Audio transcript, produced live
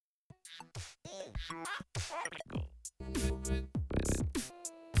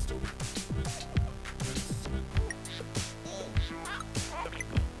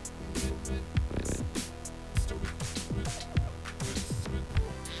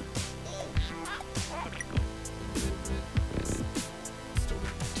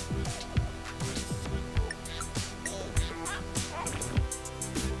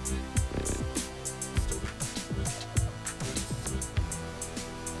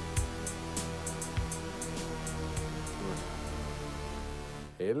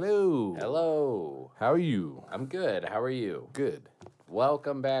Hello. Hello. How are you? I'm good. How are you? Good.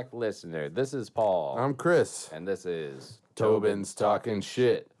 Welcome back, listener. This is Paul. I'm Chris. And this is Tobins Talking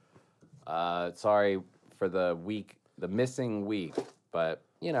Shit. Sorry for the missing week, but,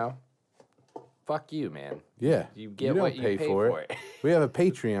 fuck you, man. Yeah. You get don't what you pay for it. We have a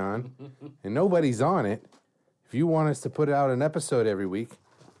Patreon, and nobody's on it. If you want us to put out an episode every week,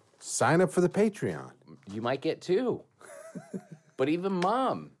 sign up for the Patreon. You might get two. But even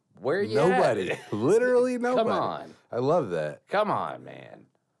Mom, where are you Nobody. at? Literally nobody. Come on. I love that. Come on, man.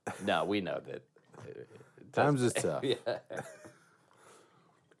 No, we know that. Times is tough. Yeah.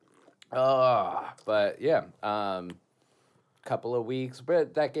 But yeah, couple of weeks,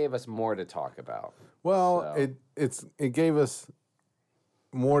 but that gave us more to talk about. Well, So. it gave us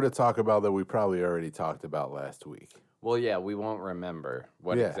more to talk about that we probably already talked about last week. Well, yeah, we won't remember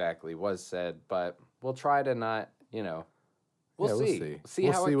what exactly was said, but we'll try to not, we'll see.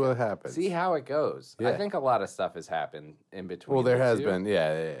 We'll see what happens. See how it goes. Yeah. I think a lot of stuff has happened in between. Well, there the has two. been,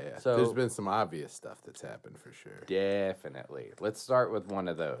 yeah. So- There's been some obvious stuff that's happened for sure. Definitely. Let's start with one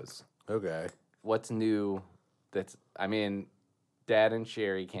of those. Okay. What's new? Dad and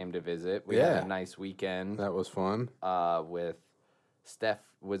Sherry came to visit. We had a nice weekend. That was fun. With Steph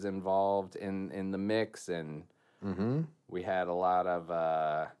was involved in the mix, and we had a lot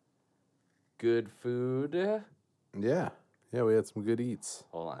of good food. Yeah, we had some good eats.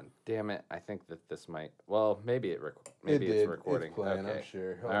 Hold on, damn it! I think that this might. Well, maybe it's recording. It's playing, okay. I'm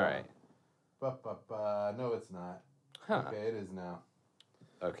sure. All right. No, it's not. Huh. Okay, it is now.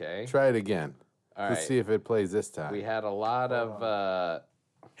 Okay. Try it again. All Let's right. see if it plays this time. We had a lot of.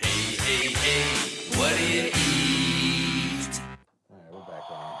 Hey, what do you eat? All right, we're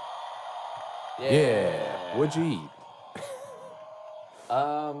back on. Yeah. What'd you eat?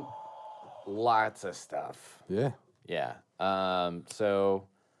 Lots of stuff. Yeah. Yeah. So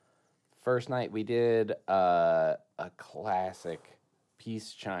first night we did a classic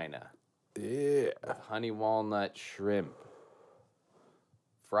piece china. Yeah. With honey walnut shrimp,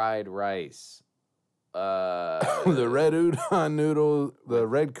 fried rice. The red udon noodle, the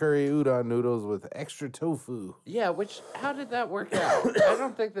red curry udon noodles with extra tofu. Yeah, how did that work out? I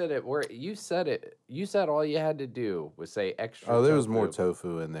don't think that it worked. You said it. You said all you had to do was say extra. Oh, there was tofu. more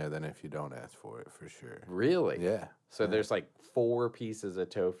tofu in there than if you don't ask for it, for sure. Really? Yeah. So there's like 4 pieces of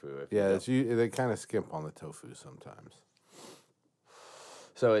tofu. Yeah, they kind of skimp on the tofu sometimes.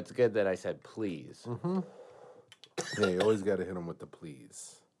 So it's good that I said please. Yeah, you always got to hit them with the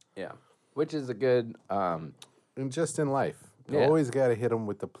please. Yeah. Which is a good, And just in life, you Yeah. always got to hit them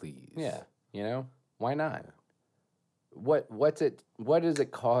with the please. yeah, why not? What does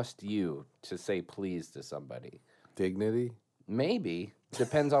it cost you to say please to somebody? Dignity. Maybe.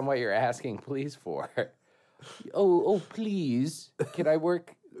 Depends on what you're asking please for. Oh, please. Can I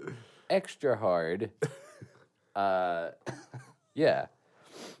work extra hard? Yeah.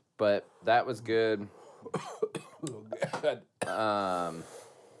 But that was good.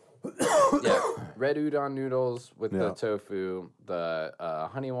 Yeah, red udon noodles with the tofu, the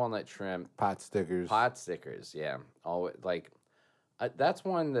honey walnut shrimp, Pot stickers. yeah. That's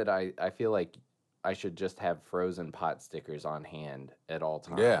one that I feel like I should just have frozen pot stickers on hand at all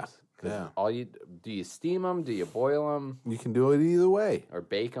times. Yeah, 'Cause do you steam them? Do you boil them You can do it either way. or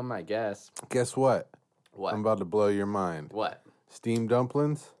bake them? I guess. Guess what? What? I'm about to blow your mind. What? Steamed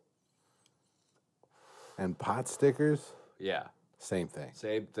dumplings and pot stickers, Yeah. same thing.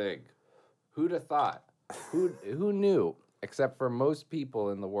 Same thing. Who'd have thought? Who knew? Except for most people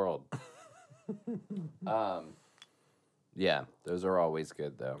in the world. Yeah, those are always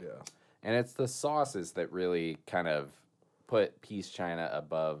good though. Yeah. And it's the sauces that really kind of put Peace China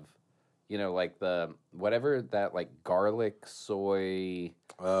above, like the whatever that like garlic soy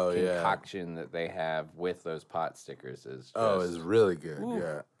concoction that they have with those pot stickers is just, It's really good.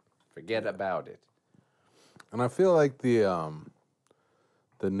 Yeah. forget about it. And I feel like the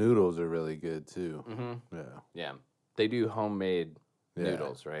noodles are really good too. Mm-hmm. Yeah. Yeah. They do homemade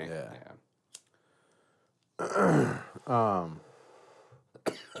noodles, right? Yeah.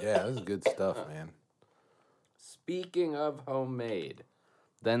 Yeah, this is good stuff, man. Speaking of homemade,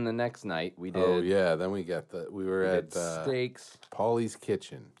 Then the next night we did. Oh yeah, then we were at steaks. Paulie's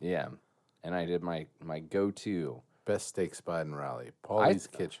Kitchen. Yeah, and I did my go-to best steak spot in Raleigh. Paulie's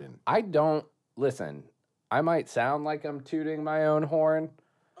Kitchen. I don't listen. I might sound like I'm tooting my own horn.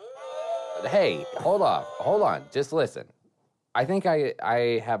 Hey, hold on, just listen. I think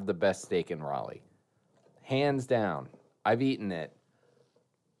I have the best steak in Raleigh, hands down. I've eaten it.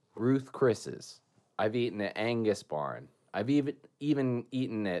 Ruth Chris's. I've eaten at Angus Barn. I've even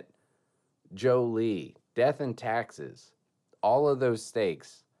eaten at Joe Lee, Death and Taxes. All of those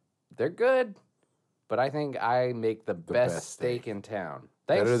steaks, they're good, but I think I make the best steak in town.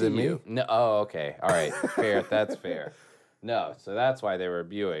 Thanks Better to than you. me? No, oh, okay, all right, fair. That's fair. No, so that's why they were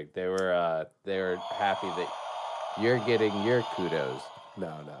Buick. They were happy that you're getting your kudos.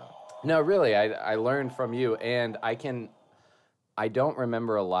 No, really, I learned from you, and I don't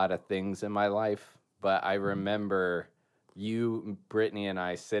remember a lot of things in my life, but I remember you, Brittany, and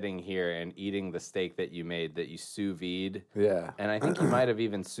I sitting here and eating the steak that you made that you sous vide. Yeah. And I think you might have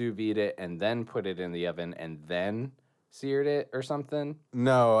even sous vide it and then put it in the oven and then seared it or something.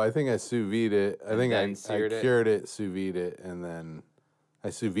 No, I think I sous vide it. I think I cured it, sous vide it, and then I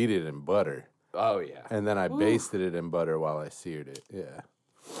sous vide it in butter. Oh, yeah. And then I basted it in butter while I seared it. Yeah.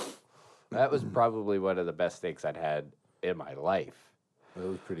 That was probably one of the best steaks I'd had in my life. It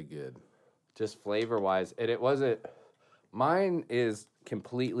was pretty good. Just flavor-wise. And it wasn't... Mine is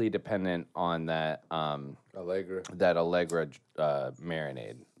completely dependent on that Allegra. That Allegra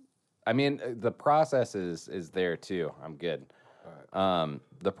marinade. I mean, the process is there too. I'm good. Right.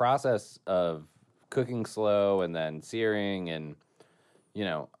 The process of cooking slow and then searing and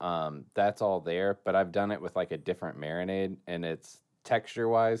that's all there. But I've done it with like a different marinade, and it's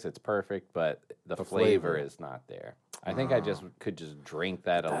texture-wise, it's perfect, but the flavor is not there. I think I could drink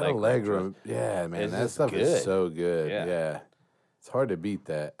that Allegra. Yeah, man, that stuff is so good. Yeah. It's hard to beat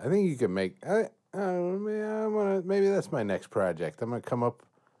that. I think you can make. Maybe that's my next project. I'm gonna come up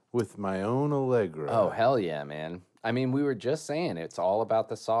with my own Allegra. Oh hell yeah, man! I mean, we were just saying it's all about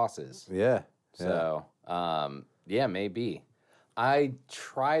the sauces. Yeah. So, maybe. I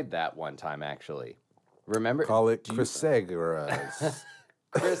tried that one time actually. Remember? Call it Chris Egras.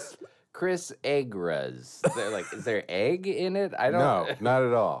 Chris Egras. Is there egg in it? I don't. No, not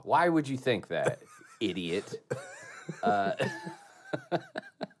at all. Why would you think that, idiot?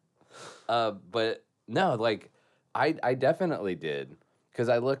 But no, I definitely did, because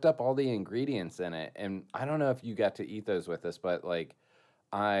I looked up all the ingredients in it, and I don't know if you got to eat those with us, but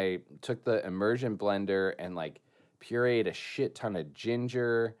I took the immersion blender and pureed a shit ton of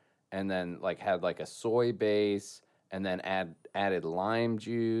ginger, and then had a soy base, and then added lime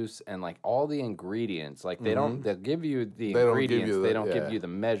juice and all the ingredients. They'll give you the ingredients, they don't give you the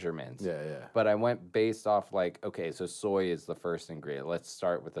measurements. Yeah. But I went based off okay, so soy is the first ingredient. Let's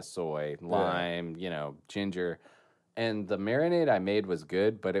start with the soy, lime, ginger. And the marinade I made was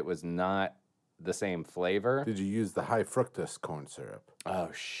good, but it was not the same flavor. Did you use the high fructose corn syrup? Oh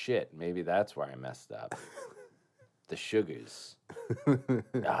shit, maybe that's where I messed up. The sugars.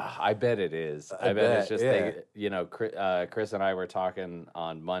 I bet it is. I bet it's just Chris and I were talking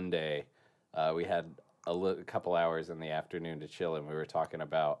on Monday. We had a couple hours in the afternoon to chill, and we were talking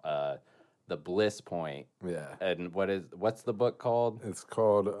about the Bliss Point. Yeah. And what's the book called? It's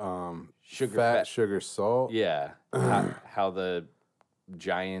called Fat, Sugar, Salt. Yeah. how the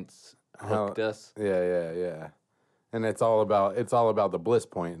giants hooked us. Yeah. And it's all about the Bliss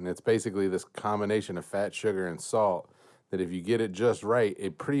Point, and it's basically this combination of fat, sugar, and salt that if you get it just right,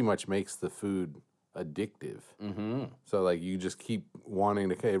 it pretty much makes the food addictive. Mm-hmm. So you just keep wanting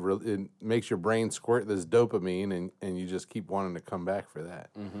to. It makes your brain squirt this dopamine, and you just keep wanting to come back for that.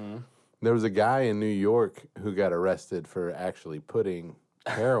 Mm-hmm. There was a guy in New York who got arrested for actually putting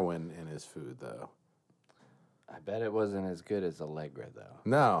heroin in his food, though. I bet it wasn't as good as Allegra, though.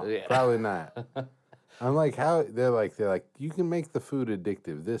 No, probably not. I'm how they're like you can make the food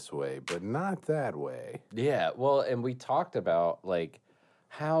addictive this way, but not that way. Yeah, well, and we talked about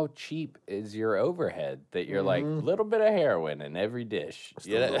how cheap is your overhead that you're little bit of heroin in every dish, just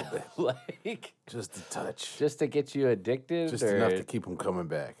a little bit, just a touch, just to get you addicted, just enough to keep them coming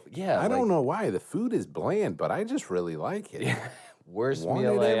back. Yeah, I don't know why the food is bland, but I just really like it. Worst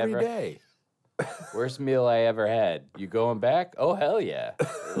meal I ever day. Worst meal I ever had. You going back? Oh hell yeah!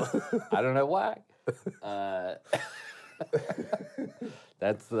 I don't know why.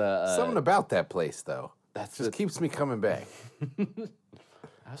 That's the something about that place though. That's just keeps me coming back.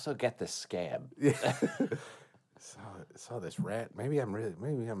 I also get the scab. Yeah. saw this rat. Maybe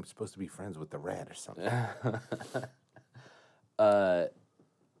I'm supposed to be friends with the rat or something.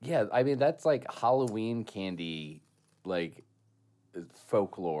 Yeah, I mean that's Halloween candy,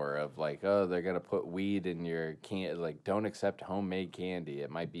 folklore of like, oh, they're gonna put weed in your like, don't accept homemade candy. It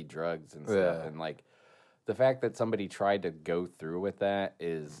might be drugs and stuff. Yeah. And like, the fact that somebody tried to go through with that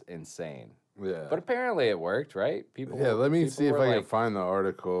is insane. Yeah. But apparently it worked, right? Let me see if I can find the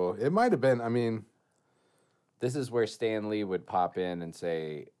article. It might have been. I mean, this is where Stan Lee would pop in and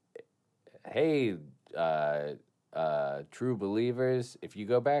say, "Hey, true believers, if you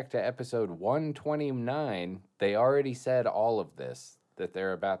go back to episode 129, they already said all of this that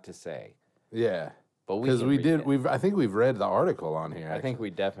they're about to say." Yeah. But because we did. I think we've read the article on here. I think we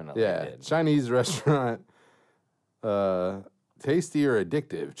definitely did. Chinese restaurant. Tasty or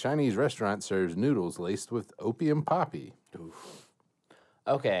addictive? Chinese restaurant serves noodles laced with opium poppy. Oof.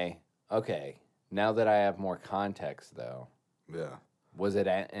 Okay. Now that I have more context, though. Yeah. Was it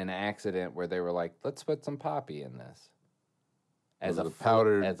an accident where they were like, let's put some poppy in this? As a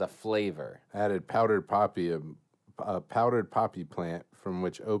flavor. Added powdered poppy, a powdered poppy plant from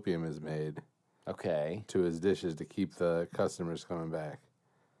which opium is made. Okay. To his dishes to keep the customers coming back.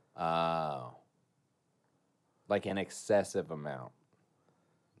 Oh. Like an excessive amount.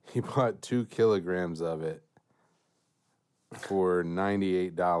 He bought 2 kilograms of it for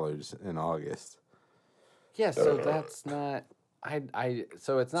 $98 in August. Yeah, so that's not.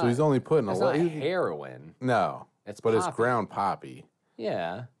 So it's not. So he's only putting it's not heroin. No, it's ground poppy.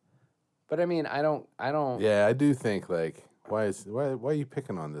 Yeah, but I mean, I don't. Yeah, I do think like, why are you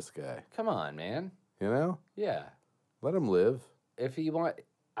picking on this guy? Come on, man. You know? Yeah. Let him live. If you want.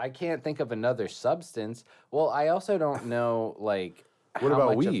 I can't think of another substance. Well, I also don't know, like, how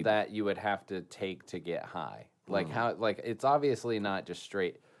much weed? of that you would have to take to get high. Like, how, like, it's obviously not just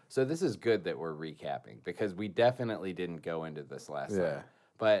straight. So this is good that we're recapping, because we definitely didn't go into this last time.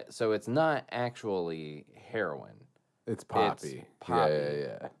 But, so it's not actually heroin. It's poppy. It's poppy.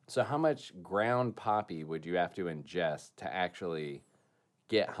 Yeah. So how much ground poppy would you have to ingest to actually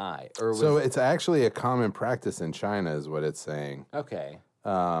get high? So it's actually a common practice in China is what it's saying. Okay.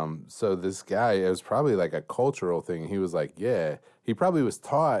 So this guy, it was probably like a cultural thing. He was like, he probably was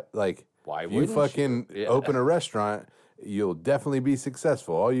taught like, why you fucking open a restaurant, you'll definitely be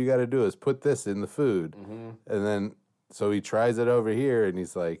successful. All you got to do is put this in the food. Mm-hmm. And then, so he tries it over here and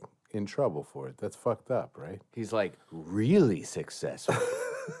he's like in trouble for it. That's fucked up, right? He's like really successful.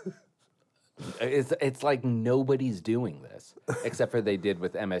 It's like nobody's doing this except for they did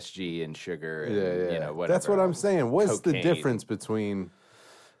with MSG and sugar and you know whatever. That's what I'm saying. What's cocaine. The difference between?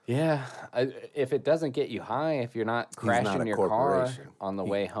 Yeah, if it doesn't get you high, if you're not crashing your car on the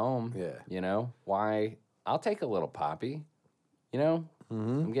way home, you know, why? I'll take a little poppy, you know?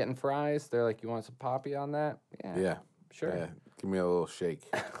 Mm-hmm. I'm getting fries. They're like, you want some poppy on that? Yeah. Sure. Yeah. Give me a little shake.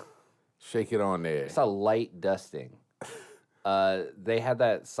 Shake it on there. It's a light dusting. They had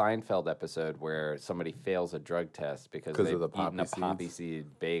that Seinfeld episode where somebody fails a drug test because they've eaten a poppy seed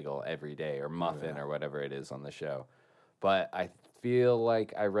bagel every day or muffin or whatever it is on the show. But I feel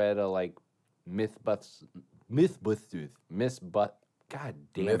like I read a like Mythbusters. God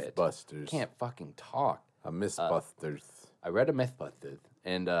damn it. Mythbusters. Can't fucking talk. A Mythbusters. I read a Mythbusters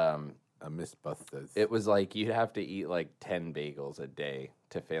and a Mythbusters. It was like you'd have to eat like 10 bagels a day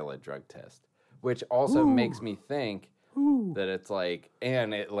to fail a drug test, which also makes me think that it's like,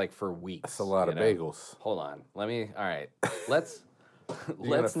 and it like for weeks. That's a lot of bagels. Hold on. All right. Let's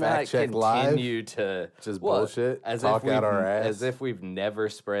not continue to just bullshit. Talk out our ass. As if we've never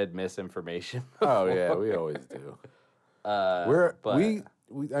spread misinformation before. Oh yeah, we always do.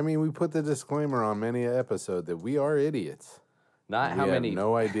 We put the disclaimer on many an episode that we are idiots. We have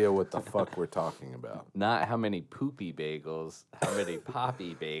no idea what the fuck we're talking about. Not how many poopy bagels, how many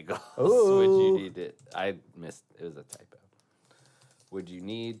poppy bagels would you need to... I missed... It was a typo. Would you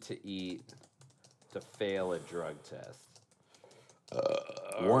need to eat to fail a drug test?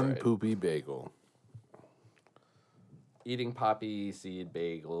 One poopy bagel. Eating poppy seed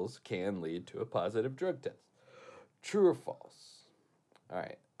bagels can lead to a positive drug test. True or false? All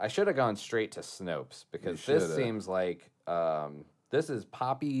right. I should have gone straight to Snopes because this seems like... this is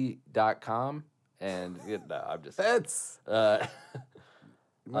poppy.com and no, I'm just that's you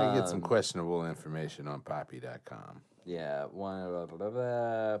might get some questionable information on poppy.com. Yeah,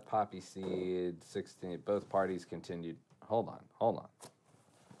 poppy seed 16 both parties continued. Hold on.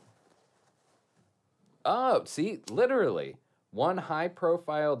 Oh, see, literally one high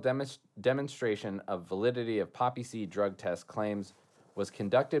profile demonstration of validity of poppy seed drug test claims was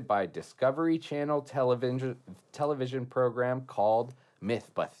conducted by Discovery Channel television program called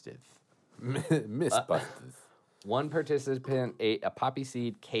Mythbusters. Mythbusters. One participant ate a poppy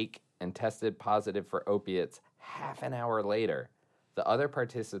seed cake and tested positive for opiates half an hour later. The other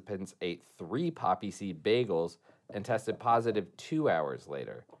participants ate 3 poppy seed bagels and tested positive 2 hours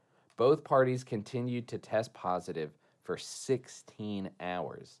later. Both parties continued to test positive for 16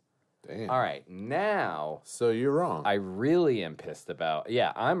 hours. Damn. All right, now... So you're wrong. I really am pissed about...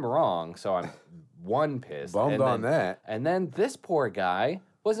 Yeah, I'm wrong, so I'm pissed. Bummed on that. And then this poor guy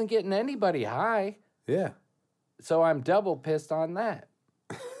wasn't getting anybody high. Yeah. So I'm double pissed on that.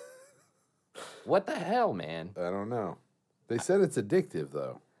 What the hell, man? I don't know. They said it's addictive,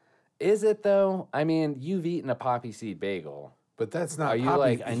 though. Is it, though? I mean, you've eaten a poppy seed bagel. But that's not Are you poppy.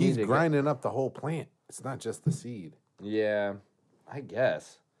 like, I He's need to grinding up the whole plant. It's not just the seed. Yeah, I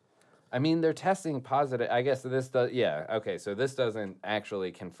guess. I mean, they're testing positive. I guess this does. Yeah, okay. So this doesn't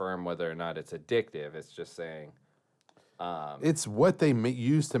actually confirm whether or not it's addictive. It's just saying. It's what they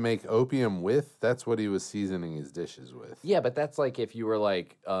use to make opium with. That's what he was seasoning his dishes with. Yeah, but that's like if you were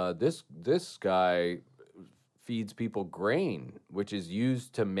like, this guy feeds people grain, which is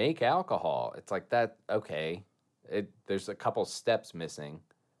used to make alcohol. It's like that. Okay, there's a couple steps missing,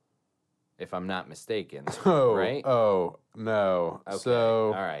 if I'm not mistaken. Oh, right? Oh, no. Okay.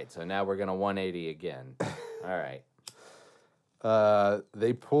 So, all right. So now we're gonna 180 again. All right.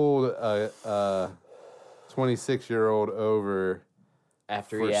 they pulled a 26-year-old over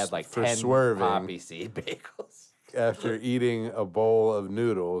After for he had like for 10 swerving. poppy seed bagels. after eating a bowl of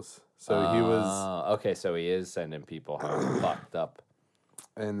noodles. So he was, Okay, so he is sending people home fucked up.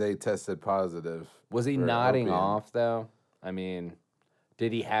 and they tested positive. Was he for nodding opium. off though? I mean,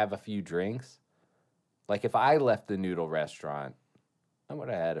 did he have a few drinks? Like if I left the noodle restaurant, I would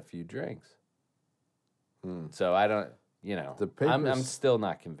have had a few drinks. So I don't, The I'm papers- still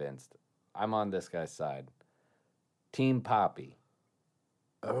not convinced. I'm on this guy's side. Team Poppy.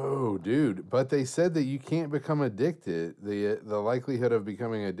 Oh, dude! But they said that you can't become addicted. The likelihood of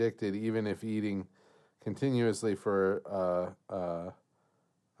becoming addicted, even if eating continuously for a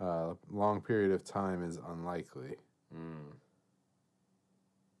long period of time, is unlikely.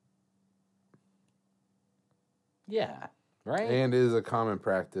 Yeah, right? And is a common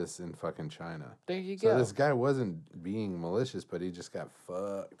practice in fucking China. There you So go. this guy wasn't being malicious, but he just got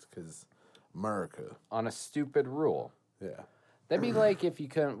fucked because America. On a stupid rule. Yeah. That'd be like if you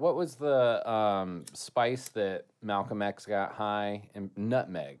couldn't. What was the spice that Malcolm X got high? And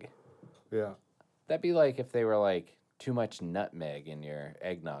nutmeg. Yeah. That'd be like if they were like too much nutmeg in your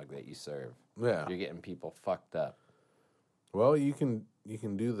eggnog that you serve. Yeah. You're getting people fucked up. Well, you can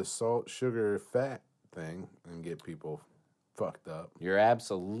do the salt, sugar, fat thing and get people fucked up. You're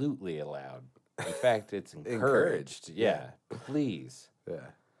absolutely allowed. In fact, it's encouraged. Yeah. Please. Yeah.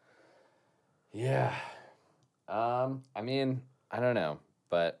 Yeah. I mean, I don't know,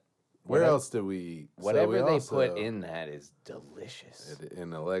 but Where else did we eat? So whatever we they also- put in that is delicious.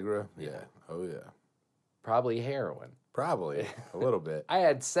 in Allegra? Yeah. Oh yeah. Probably heroin. Probably a little bit. I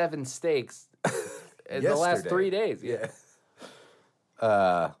had 7 steaks in the last Yesterday. 3 days. Yeah.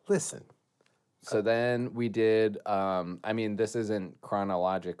 Listen. So then we did, I mean, this isn't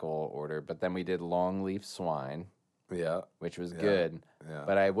chronological order, but then we did long leaf swine, Yeah. which was good. Yeah.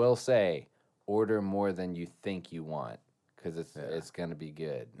 But I will say, order more than you think you want, because it's going to be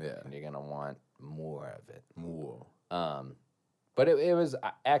good. Yeah. And you're going to want more of it. Whoa. But it was,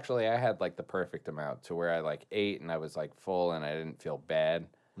 actually, I had like the perfect amount to where I like ate and I was like full and I didn't feel bad.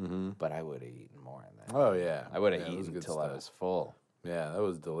 Mm-hmm. But I would have eaten more than that. Oh yeah. I would have Yeah, it was eaten good until I stuff. was full. Yeah, that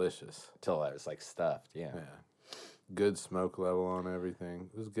was delicious. Till I was like stuffed, yeah. Yeah. Good smoke level on everything.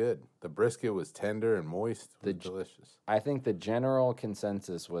 It was good. The brisket was tender and moist. It was delicious. I think the general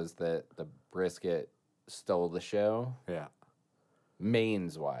consensus was that the brisket stole the show, Yeah.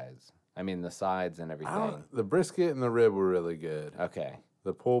 mains wise. I mean, the sides and everything. The brisket and the rib were really good. Okay.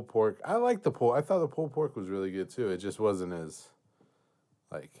 The pulled pork, I like the pulled. I thought the pulled pork was really good too. It just wasn't as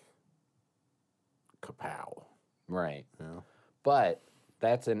like kapow. Right. You know? But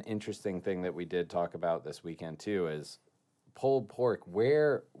that's an interesting thing that we did talk about this weekend too is pulled pork.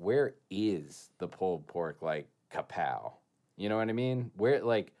 Where is the pulled pork like kapow? You know what I mean? Where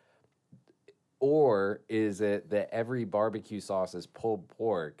like, or is it that every barbecue sauce's pulled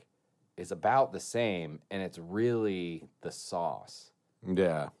pork is about the same and it's really the sauce?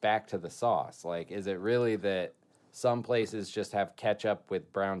 Yeah. Back to the sauce. Like, is it really that some places just have ketchup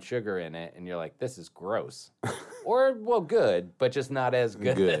with brown sugar in it and you're like, this is gross? Or, well, good, but just not as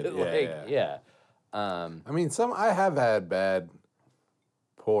good. Good, yeah, like, yeah. I mean, I have had bad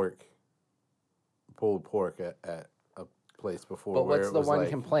pulled pork at a place before. But where what's it the was one like,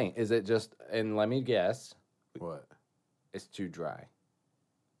 complaint? Is it just, and let me guess, What? it's too dry.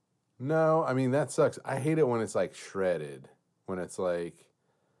 No, I mean that sucks. I hate it when it's like shredded, when it's like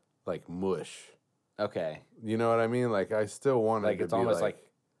mush. Okay. You know what I mean? Like I still want Like it to it's be almost like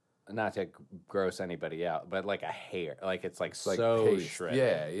not to gross anybody out, but like a hair, like it's like like so paste. shredded.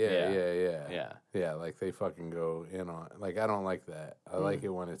 Yeah, like they fucking go in on. Like I don't like that. I like it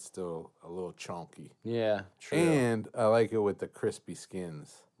when it's still a little chunky. Yeah, true. And I like it with the crispy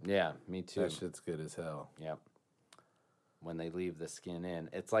skins. Yeah, me too. That shit's good as hell. Yep. When they leave the skin in,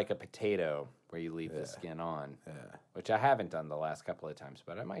 it's like a potato where you leave the skin on. Yeah. Which I haven't done the last couple of times,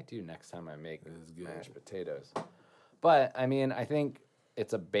 but I might do next time I make mashed potatoes. But I mean, I think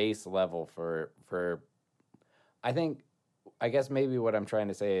it's a base level for. I guess maybe what I'm trying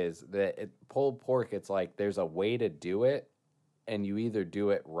to say is that pulled pork. It's like there's a way to do it, and you either do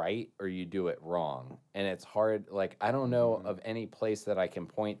it right or you do it wrong, and it's hard. Like I don't know of any place that I can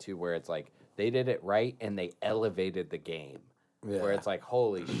point to where it's like they did it right and they elevated the game. Yeah. Where it's like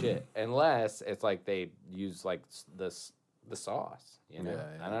holy shit, unless it's like they use like the sauce. You know,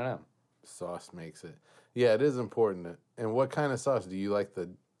 I don't know. Sauce makes it. Yeah, it is important. And what kind of sauce do you like? The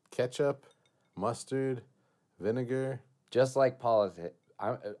ketchup, mustard, vinegar? Just like politics,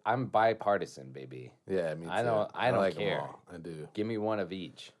 I'm bipartisan, baby. Yeah, me too. I don't like care. Them all. I do. Give me one of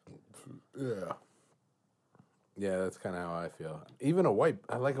each. Yeah. Yeah, that's kind of how I feel. Even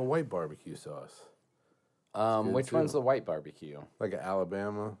I like a white barbecue sauce. Which one's the white barbecue? Like an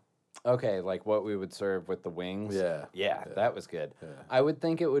Alabama. Okay, like what we would serve with the wings? Yeah. Yeah, that was good. Yeah. I would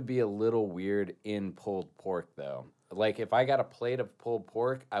think it would be a little weird in pulled pork, though. Like, if I got a plate of pulled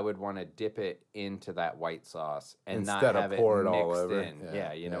pork, I would want to dip it into that white sauce and instead not have of pour it it mixed all over. in.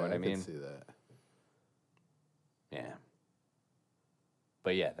 Yeah, you know what I mean? I can see that. Yeah.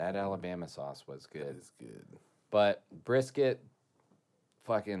 But yeah, that Alabama sauce was good. That is good. But brisket,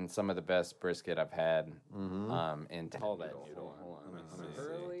 fucking some of the best brisket I've had. And call that noodle. Hold on.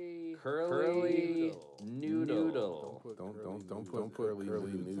 Curly noodle. Don't put curly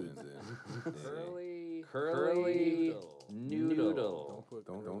noodles in. Curly noodle.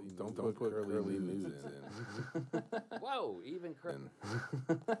 Don't put curly noodles in.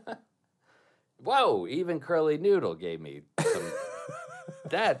 Whoa, even curly noodle gave me some.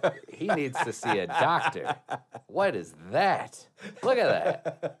 That he needs to see a doctor. What is that? Look at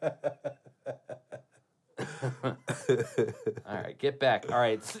that. All right, get back. All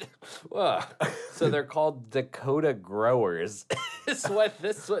right. So they're called Dakota growers. Look at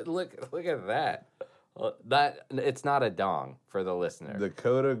that. It's not a dong for the listener.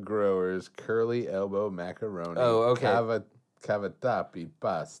 Dakota growers curly elbow macaroni. Oh, okay. Cavatappi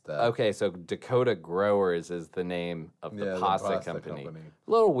pasta. Okay, so Dakota Growers is the name of the pasta company. A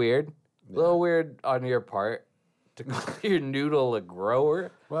little weird. A little weird on your part to call your noodle a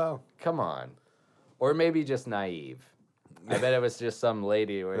grower. Well, come on. Or maybe just naive. I bet it was just some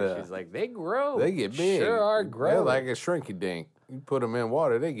lady where she's like, they grow. They get big. Sure are growing. They're like a shrinky dink. You put them in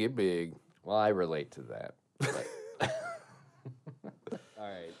water, they get big. Well, I relate to that.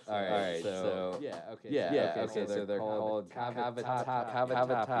 All right. So yeah. Okay. Yeah. Okay. So they're called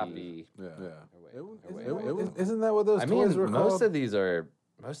cavatappi. Yeah. Isn't that what those toys were called? Most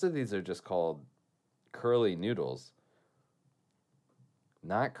of these are just called curly noodles.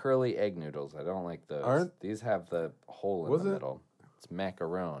 Not curly egg noodles. I don't like those. These have the hole in the middle. It's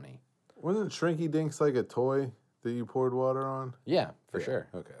macaroni. Wasn't Shrinky Dinks like a toy that you poured water on? Yeah, for sure.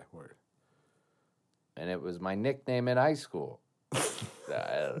 Okay, word. And it was my nickname in high school.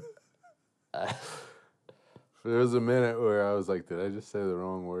 There was a minute where I was like, did I just say the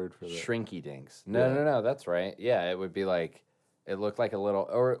wrong word for that? Shrinky Dinks. No, that's right. Yeah, it would be like, it looked like a little,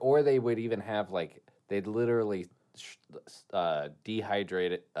 or they would even have like, they'd literally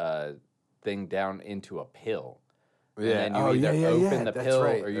dehydrate thing down into a pill. And then you either open the pill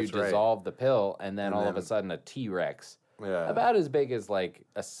or you dissolve the pill, and then all of a sudden a T-Rex, about as big as like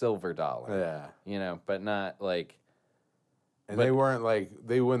a silver dollar. Yeah. You know, but not like. And they weren't like,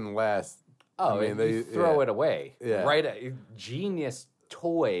 they wouldn't last. Oh, I mean, they throw it away. Yeah. Right? A genius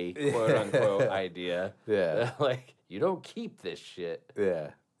toy, quote unquote, idea. Yeah. Like, you don't keep this shit.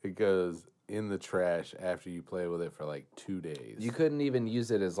 Yeah. It goes in the trash after you play with it for like 2 days. You couldn't even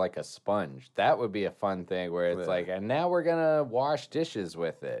use it as like a sponge. That would be a fun thing where it's like, and now we're going to wash dishes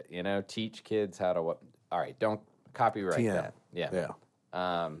with it. You know, teach kids how to. All right, don't copyright that. Yeah.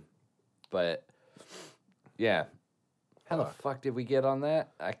 But, yeah. How the fuck did we get on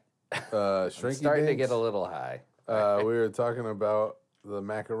that? I'm starting to get a little high. We were talking about the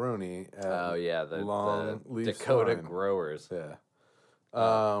macaroni. The Dakota growers. Yeah.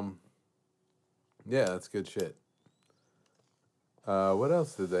 Yeah, that's good shit. What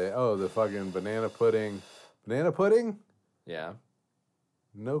else did they? Oh, the fucking banana pudding. Banana pudding? Yeah.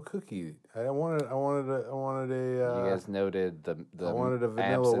 No cookie. I wanted a. You guys noted the I wanted a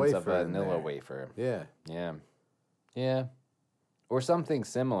vanilla wafer. Of a vanilla wafer. Yeah. Yeah. Or something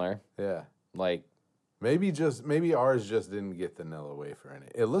similar. Yeah. Like, maybe ours just didn't get vanilla wafer in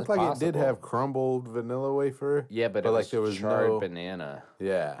it. It looked That's like it did possible. have crumbled vanilla wafer. yeah, but like it there was was charred no banana.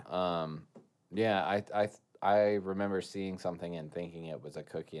 Yeah. Yeah, I remember seeing something and thinking it was a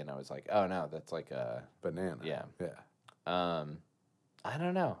cookie, and I was like, oh no, that's like a Banana. Yeah. Yeah. I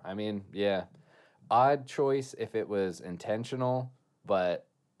don't know. I mean, yeah, odd choice if it was intentional, but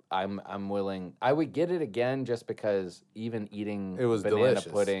I'm willing. I would get it again just because even eating It was banana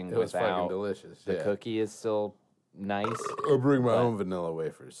delicious. pudding It was fucking without delicious. the yeah. cookie is still nice. I'll bring my but- own vanilla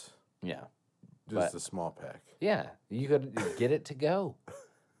wafers. Yeah, Just But- a small pack. yeah. You could get it to go.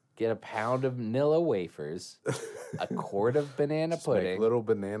 Get a pound of vanilla wafers, a quart of banana Just pudding. make little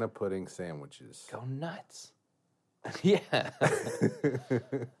banana pudding sandwiches. Go nuts. Yeah.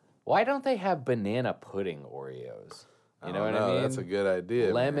 Why don't they have banana pudding Oreos? You know what I mean? That's a good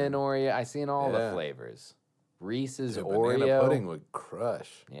idea. Lemon man. Oreo. I seen all the Yeah. flavors. Reese's Dude, Oreo. banana pudding would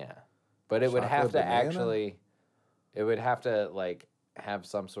crush. Yeah. But it would have Chocolate to banana? actually, it would have to like have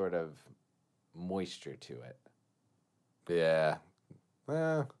some sort of moisture to it. Yeah.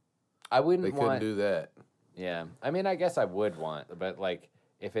 Well, I they wouldn't couldn't want. do that. Yeah. I mean, I guess I would want, but like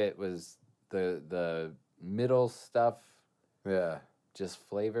if it was the middle stuff Yeah. just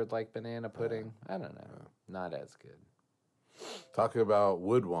flavored like banana pudding, I don't know. Not as good. Talking about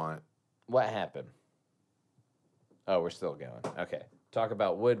would want. What happened? Oh, we're still going. Okay. Talk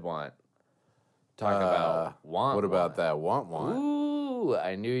about would want. Talk about want. What about want. that want? Ooh,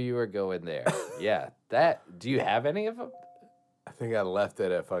 I knew you were going there. Yeah. Do you have any of them? I think I left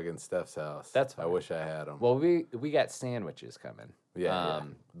it at fucking Steph's house. That's I fine. wish I had them. Well, we got sandwiches coming. Yeah,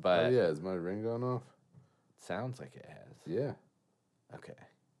 But oh, yeah, is my ring going off? sounds like it has. Yeah. Okay.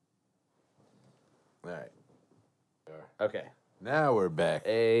 All right. Okay. Now we're back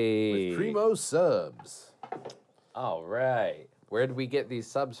Hey. with Primo subs. All right. Where did we get these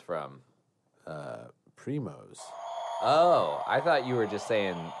subs from? Primos. Oh, I thought you were just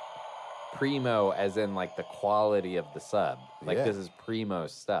saying primo as in like the quality of the sub. Like Yeah. this is primo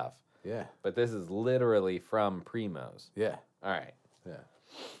stuff. Yeah. But this is literally from Primos. Yeah. All right. Yeah.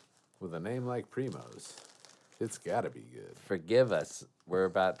 With a name like Primos, it's got to be good. Forgive us. We're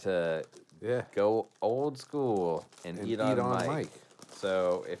about to Yeah. go old school and eat on mic.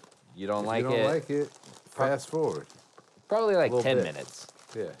 So if you don't like If you it, don't like it, fast forward. probably like Little 10 bit. minutes.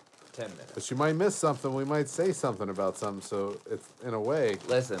 Yeah. 10 minutes. But you might miss something. We might say something about something. So it's in a way.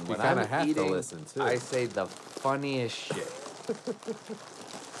 Listen, you when kind I'm of have eating, to listen too. I say the funniest shit.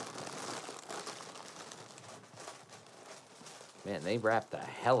 Man, they wrap the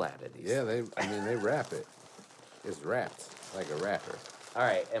hell out of these. Yeah, they wrap it. It's wrapped like a wrapper. All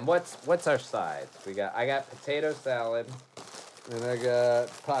right, and what's our sides? I got potato salad. And I got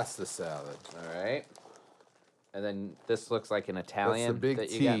pasta salad. All right. And then this looks like an That's Italian the big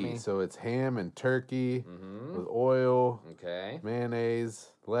that you got T. me. So it's ham and turkey Mm-hmm. with oil, Okay. mayonnaise,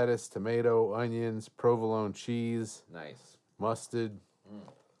 lettuce, tomato, onions, provolone cheese, Nice. mustard.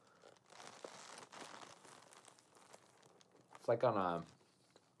 It's like on a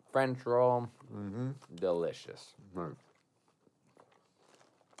French roll. Mm-hmm. Delicious. Right.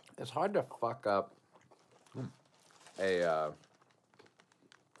 It's hard to fuck up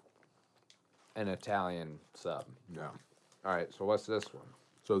an Italian sub. Yeah. All right, so what's this one?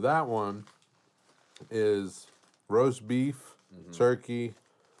 So that one is roast beef, turkey,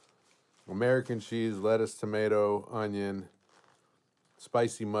 American cheese, lettuce, tomato, onion,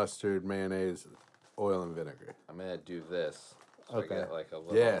 spicy mustard, mayonnaise, oil, and vinegar. I'm gonna do this. So I get like a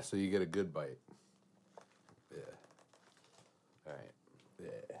little. Yeah, so you get a good bite. Yeah. All right. Yeah.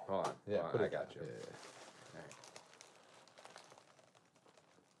 Hold on. Yeah, Hold on, put I it- got you. yeah. All right.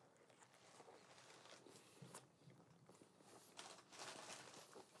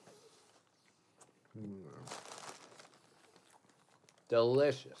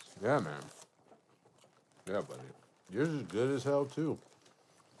 Delicious. Yeah, man. Yeah, buddy. Yours is good as hell too.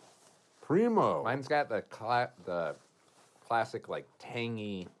 Primo. Mine's got the classic like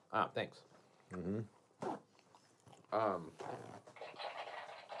tangy. Oh, thanks.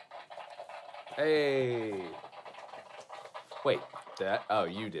 Hey. Wait, that? Oh,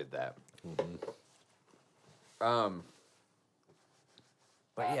 you did that.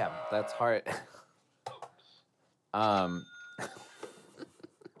 But yeah, that's hard.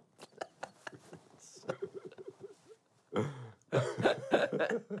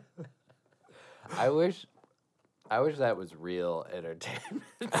 I wish that was real entertainment.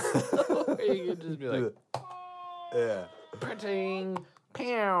 Where you could just be like, Yeah. "Pring,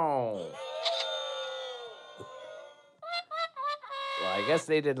 pow." Well, I guess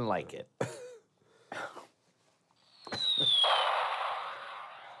they didn't like it.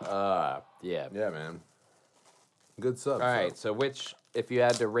 Yeah. Yeah, man. Good sub. All right, so if you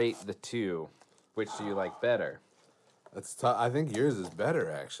had to rate the two, which do you like better? That's tough. I think yours is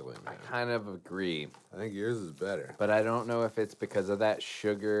better, actually, man. I kind of agree. I think yours is better. But I don't know if it's because of that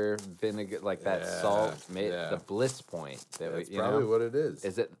sugar, vinegar, like that salt, the bliss point. That's probably what it is.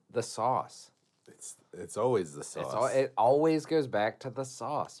 Is it the sauce? It's always the sauce. It always goes back to the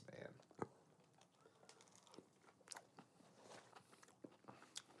sauce, man.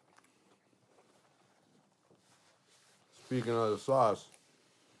 Speaking of the sauce,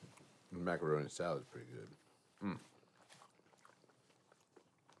 macaroni salad is pretty good.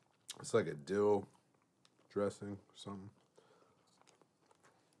 It's like a dill dressing or something.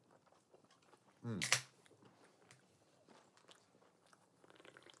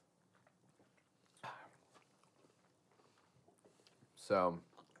 So,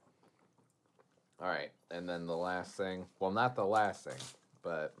 all right, and then the last thing. Well, not the last thing,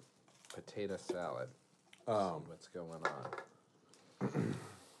 but potato salad. What's going on?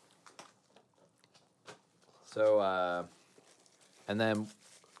 So, and then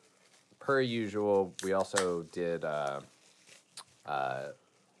per usual, we also did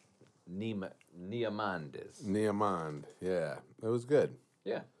Niamandes. Niamand, yeah. It was good.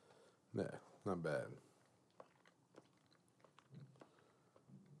 Yeah. Yeah, not bad.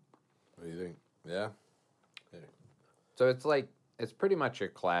 What do you think? Yeah? So it's pretty much your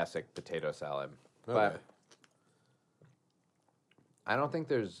classic potato salad. Okay. But I don't think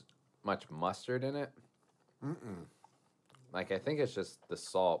there's much mustard in it. Like, I think it's just the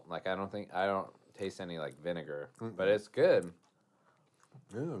salt. Like, I don't taste any, like, vinegar. But it's good.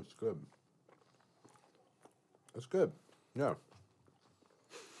 Yeah, it's good. It's good. Yeah.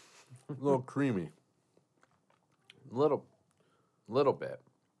 A little creamy. Little bit.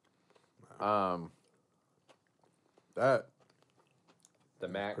 That The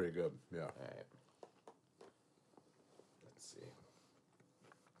mac. pretty good. Yeah. All right. Let's see.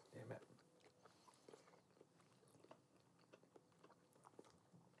 Damn it.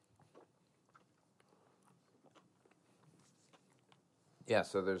 Yeah,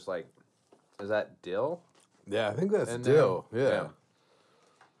 so there's like, is that dill? Yeah, I think that's in dill. there? Yeah.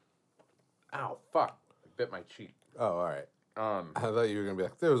 Ow, fuck. I bit my cheek. Oh, all right. I thought you were gonna be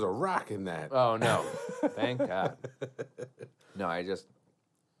like, there was a rock in that. Oh, no. Thank God. No, I just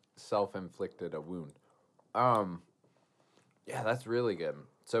self-inflicted a wound. Yeah, that's really good.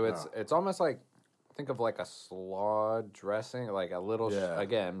 So it's almost like, think of like a slaw dressing, like a little,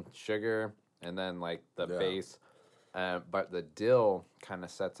 again, sugar, and then like the base. But the dill kind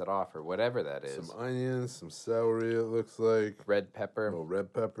of sets it off, or whatever that is. Some onions, some celery, it looks like. Red pepper. A little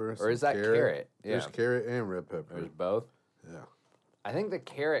red pepper. Or is that carrot? Yeah. There's carrot and red pepper. There's both? Yeah. I think the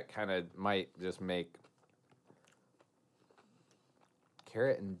carrot kind of might just make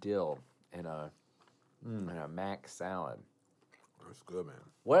carrot and dill in a mac salad. That's good, man.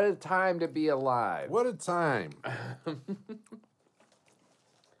 What a time to be alive. What a time.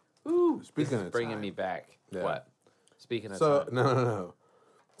 Ooh, Speaking of bringing time. me back. Yeah. What? Speaking of So, time. no.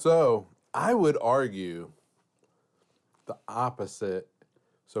 So, I would argue the opposite.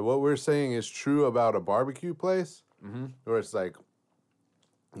 So, what we're saying is true about a barbecue place, where it's like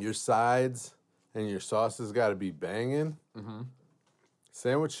your sides and your sauces got to be banging.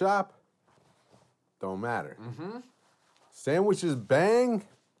 Sandwich shop, don't matter. Sandwiches bang,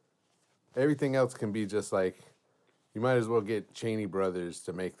 everything else can be just like, you might as well get Cheney Brothers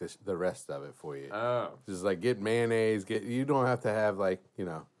to make the rest of it for you. Oh. Just like get mayonnaise, you don't have to have like, if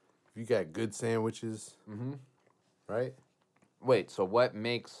you got good sandwiches, right? Wait, so what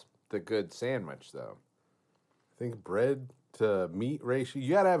makes the good sandwich, though? I think bread to meat ratio, you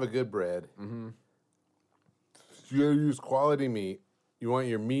got to have a good bread. You got to use quality meat. You want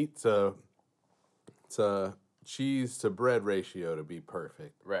your meat to cheese to bread ratio to be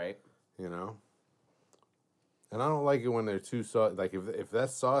perfect, Right. And I don't like it when they're too sauce. Like if that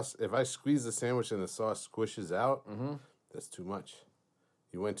sauce, if I squeeze the sandwich and the sauce squishes out, that's too much.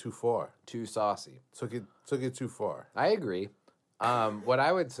 You went too far. Too saucy. Took it too far. I agree. What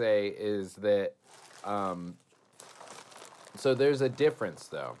I would say is that, so there's a difference,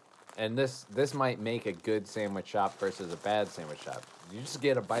 though. And this might make a good sandwich shop versus a bad sandwich shop. You just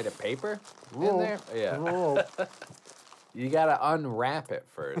get a bite of paper in there? Yeah. You got to unwrap it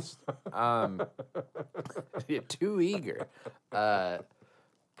first. You're too eager.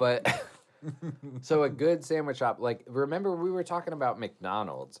 But so a good sandwich shop, like, remember we were talking about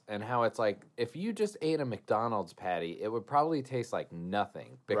McDonald's and how it's like, if you just ate a McDonald's patty, it would probably taste like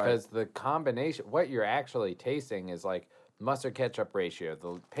nothing because the combination, what you're actually tasting is like mustard ketchup ratio,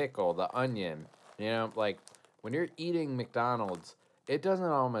 the pickle, the onion, like when you're eating McDonald's, it doesn't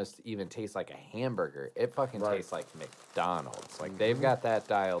almost even taste like a hamburger. It fucking tastes like McDonald's. Like, they've got that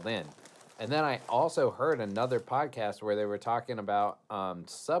dialed in. And then I also heard another podcast where they were talking about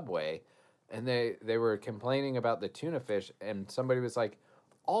Subway, and they were complaining about the tuna fish, and somebody was like,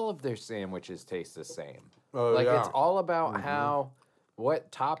 all of their sandwiches taste the same. Oh, like, yeah. it's all about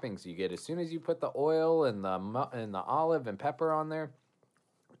what toppings you get. As soon as you put the oil and the olive and pepper on there,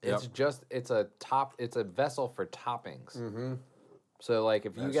 it's it's a vessel for toppings. Mm-hmm. So, like,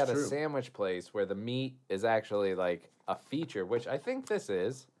 if you That's got a true. sandwich place where the meat is actually, like, a feature, which I think this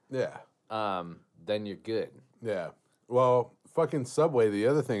is, Yeah. then you're good. Yeah. Well, fucking Subway, the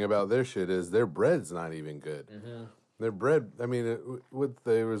other thing about their shit is their bread's not even good. Mm-hmm. Their bread, I mean,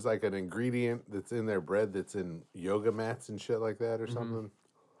 there was like an ingredient that's in their bread that's in yoga mats and shit like that or something.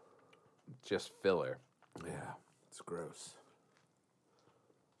 Just filler. Yeah. It's gross.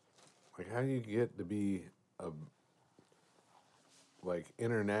 Like, how do you get to be a, like,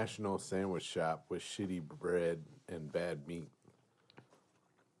 international sandwich shop with shitty bread and bad meat?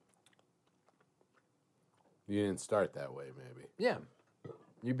 You didn't start that way, maybe. Yeah.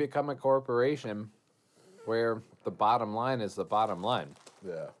 You become a corporation where the bottom line is the bottom line.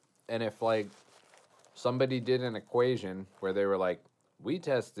 Yeah. And if, like, somebody did an equation where they were like, we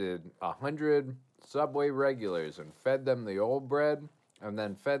tested 100 Subway regulars and fed them the old bread and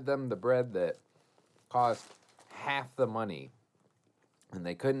then fed them the bread that cost half the money, and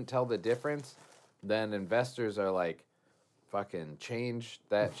they couldn't tell the difference, then investors are like, fucking change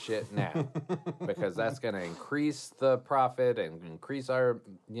that shit now. Because that's going to increase the profit and increase our,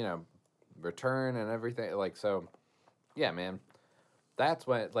 return and everything. Like, so, yeah, man. That's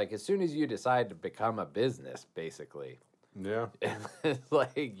when, like, as soon as you decide to become a business, basically, Yeah. it's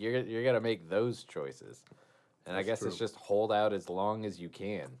like you're going to make those choices. And I guess true. it's just hold out as long as you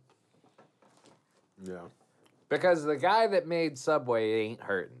can. Yeah. Because the guy that made Subway ain't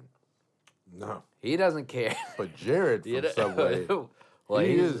hurting. No. He doesn't care. But Jared from Subway, well,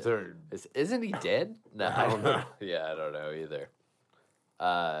 he he's- is hurt. Isn't he dead? No, I don't know. Yeah, I don't know either.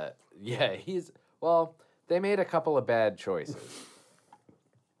 Yeah, well, they made a couple of bad choices.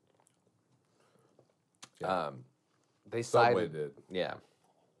 They Subway sided. did. Yeah.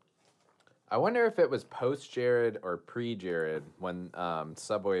 I wonder if it was post Jared or pre Jared when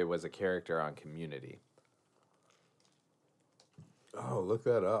Subway was a character on Community. Oh, look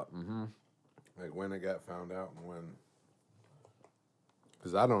that up. Mm-hmm. Like when it got found out and when.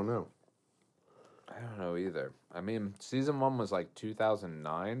 Because I don't know. I don't know either. I mean, season 1 was like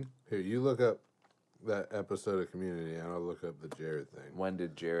 2009. Here, you look up that episode of Community and I'll look up the Jared thing. When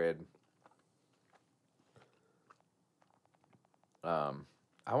did Jared?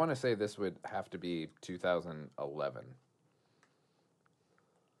 I want to say this would have to be 2011.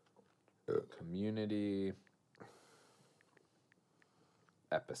 Community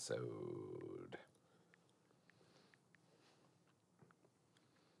episode.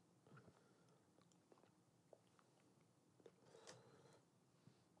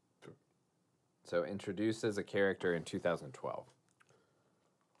 So introduced as a character in 2012.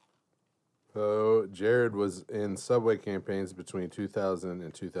 So Jared was in Subway campaigns between 2000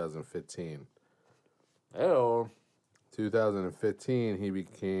 and 2015. Oh. 2015, he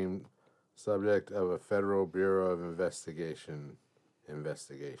became subject of a Federal Bureau of Investigation.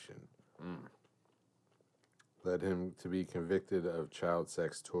 Led him to be convicted of child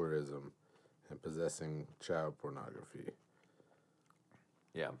sex tourism and possessing child pornography.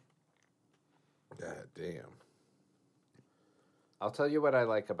 Yeah. God damn. I'll tell you what I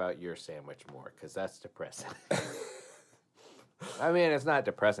like about your sandwich more, because that's depressing. I mean, it's not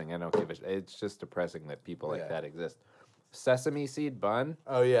depressing. I don't give a shit. It's just depressing that people like that exist. Sesame seed bun.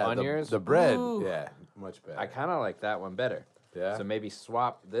 Oh yeah, on yours. the bread. Ooh. Yeah, much better. I kind of like that one better. Yeah? So maybe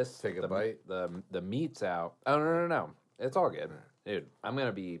swap this. Take a bite? The meats out. Oh no! It's all good, dude. I'm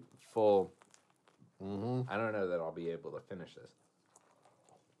gonna be full. Mm-hmm. I don't know that I'll be able to finish this.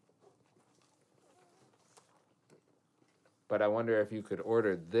 But I wonder if you could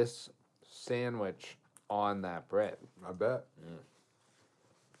order this sandwich on that bread. I bet.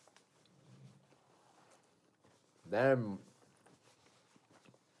 Then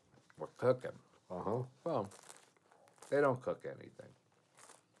we're cooking. Uh-huh. Well, they don't cook anything.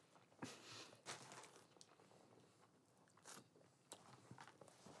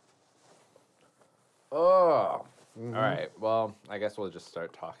 Oh. Mm-hmm. All right. Well, I guess we'll just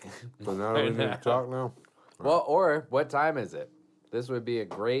start talking. So now we need to talk now? Well, or what time is it? This would be a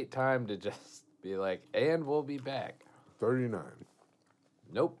great time to just be like, and we'll be back. 39.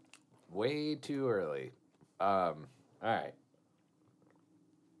 Nope. Way too early. All right.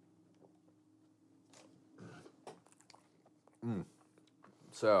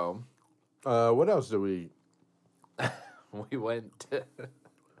 So, what else do we eat? we went to...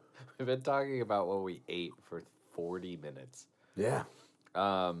 We've been talking about what we ate for 40 minutes. Yeah.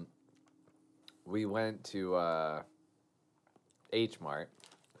 We went to H Mart.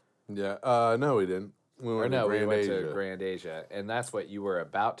 Yeah. No, we didn't. We went to Grand Asia, and that's what you were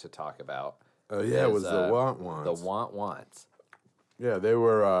about to talk about. Oh yeah, it was the Want-Wants. The Want-Wants. Yeah, they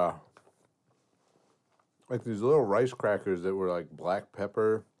were like these little rice crackers that were like black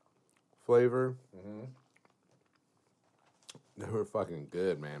pepper flavor. Mm-hmm. They were fucking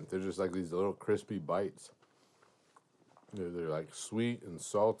good, man. They're just like these little crispy bites. They're like sweet and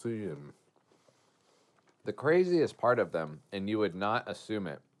salty and... The craziest part of them, and you would not assume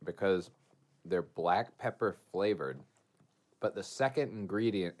it because they're black pepper flavored, but the second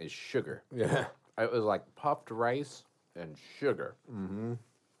ingredient is sugar. Yeah. It was like puffed rice and sugar. Mm-hmm.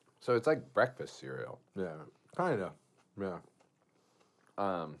 So it's like breakfast cereal. Yeah, kind of. Yeah.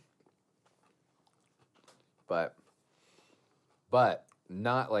 But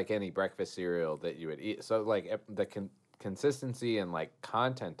not like any breakfast cereal that you would eat. So like the consistency and like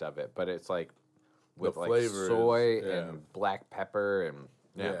content of it, but it's like with like soy and black pepper and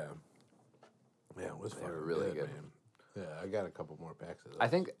yeah, it was they were really good. Man. Yeah, I got a couple more packs of those. I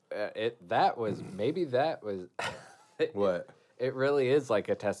think that was what it really is like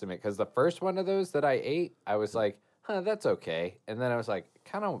a testament because the first one of those that I ate, I was like, that's okay, and then I was like,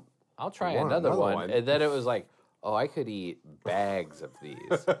 I'll try another one, and then it was like, oh, I could eat bags of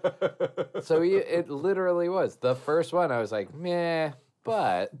these. So it literally was. The first one, I was like, meh,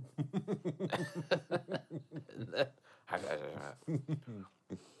 but...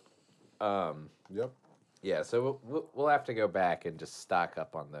 Yep. Yeah, so we'll have to go back and just stock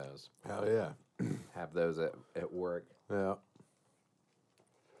up on those. Hell yeah. Have those at work. Yeah.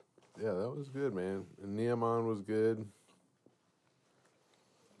 Yeah, that was good, man. And Neomon was good.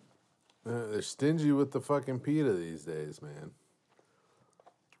 They're stingy with the fucking pita these days, man.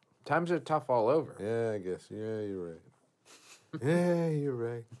 Times are tough all over. Yeah, I guess. Yeah, you're right. Yeah, you're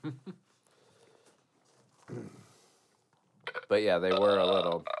right. But yeah, they were a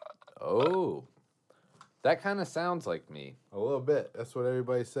little... Oh. That kind of sounds like me. A little bit. That's what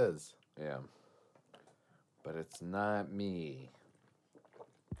everybody says. Yeah. But it's not me.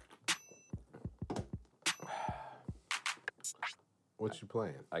 What you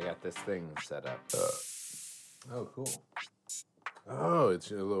playing? I got this thing set up. Oh, cool. Oh,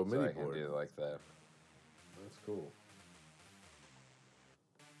 it's your little so mini I can board. do it like that. That's cool.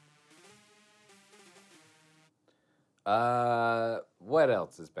 What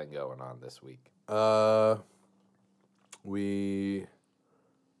else has been going on this week? We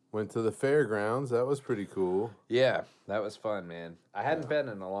went to the fairgrounds. That was pretty cool. Yeah, that was fun, man. I hadn't been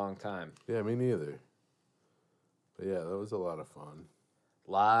in a long time. Yeah, me neither. But yeah, that was a lot of fun.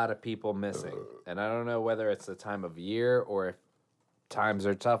 A lot of people missing. And I don't know whether it's the time of year or if times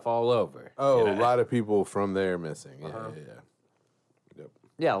are tough all over. Oh, a lot of people from there missing. Yeah, yeah. Yep.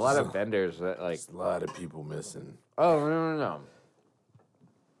 Yeah, a lot of vendors that like... A lot of people missing. Oh, no.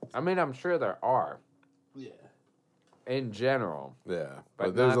 I mean, I'm sure there are. Yeah. In general. Yeah.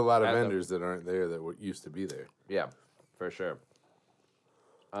 But there's a lot of vendors that aren't there that used to be there. Yeah, for sure.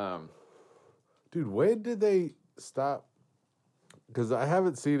 Dude, when did they stop? Because I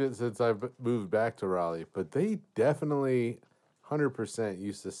haven't seen it since I've moved back to Raleigh, but they definitely 100%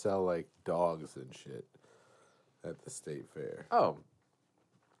 used to sell like dogs and shit at the state fair. Oh.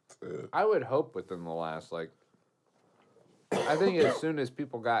 I would hope within the last, like, I think as soon as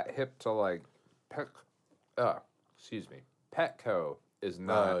people got hip to like, Petco is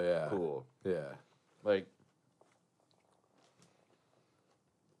not cool. Yeah. Like,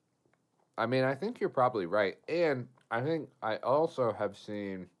 I mean, I think you're probably right. And I think I also have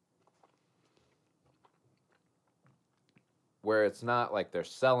seen where it's not like they're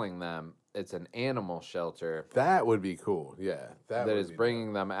selling them, it's an animal shelter. That would be cool. Yeah. That is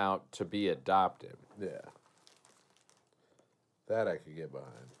bringing them out to be adopted. Yeah. That I could get behind.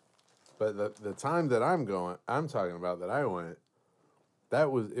 But the time that I'm talking about that I went,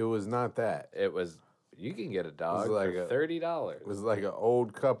 it was not that. It was, you can get a dog for $30. It was like an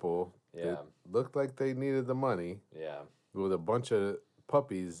old couple. Yeah. That looked like they needed the money. Yeah. With a bunch of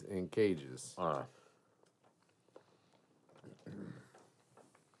puppies in cages.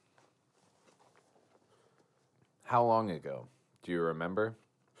 How long ago? Do you remember?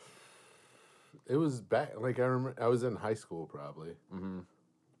 It was back, like I remember, I was in high school probably. Mm-hmm.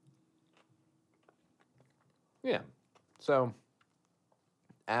 Yeah. So,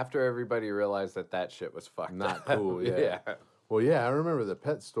 after everybody realized that shit was fucked Not up. cool, yeah. Well, yeah, I remember the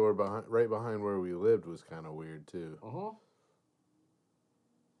pet store right behind where we lived was kind of weird too. Uh-huh.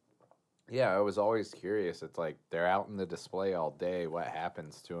 Yeah, I was always curious. It's like they're out in the display all day. What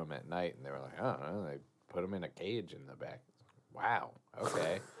happens to them at night? And they were like, I don't know. They put them in a cage in the back. Wow.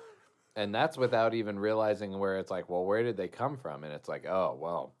 Okay. And that's without even realizing where it's like, well, where did they come from? And it's like, oh,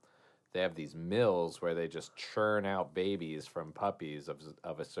 well, they have these mills where they just churn out babies from puppies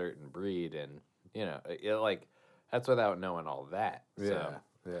of a certain breed. And, you know, like, that's without knowing all that. Yeah. So,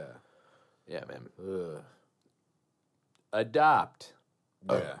 Yeah. yeah, man. Ugh. Adopt.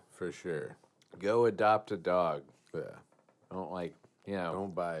 Yeah, for sure. Go adopt a dog. Yeah. Don't like, you know.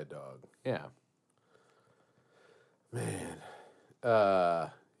 Don't buy a dog. Yeah. Man.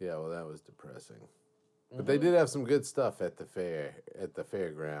 Yeah, well, that was depressing. But they did have some good stuff at the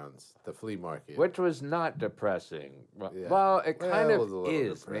fairgrounds, the flea market. Which was not depressing. Yeah. Well, it kind was of a little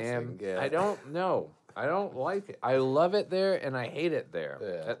is, depressing, man. yeah. I don't know. I don't like it. I love it there and I hate it there.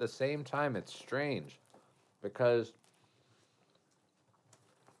 Yeah. At the same time, it's strange because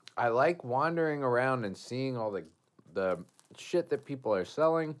I like wandering around and seeing all the shit that people are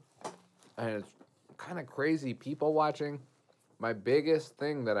selling, and it's kind of crazy people watching. My biggest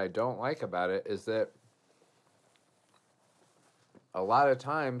thing that I don't like about it is that a lot of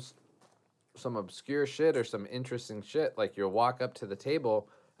times some obscure shit or some interesting shit, like you'll walk up to the table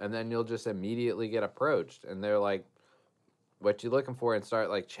and then you'll just immediately get approached and they're like, what you looking for, and start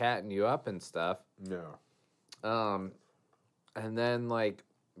like chatting you up and stuff. No. And then like,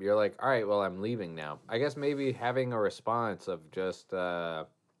 you're like, all right, well, I'm leaving now. I guess maybe having a response of just,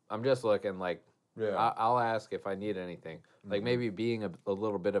 I'm just looking, like, Yeah. I'll ask if I need anything. Like maybe being a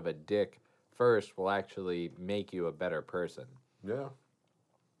little bit of a dick first will actually make you a better person. Yeah.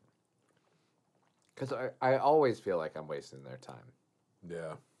 Because I always feel like I'm wasting their time.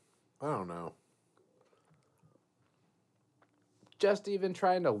 Yeah. I don't know. Just even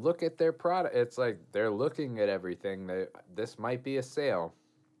trying to look at their product. It's like they're looking at everything. This might be a sale.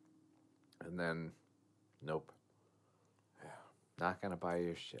 And then, nope. Yeah. Not going to buy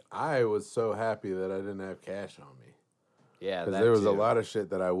your shit. I was so happy that I didn't have cash on me. Yeah, Because there was a lot of shit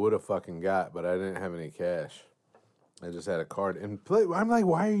that I would have fucking got, but I didn't have any cash. I just had a card. And I'm like,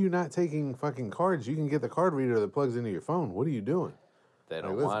 why are you not taking fucking cards? You can get the card reader that plugs into your phone. What are you doing? They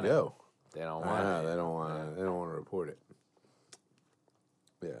don't let's want go. it. They don't want it. They don't want it. They don't want to report it.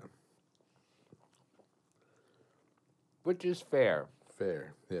 Yeah. Which is fair.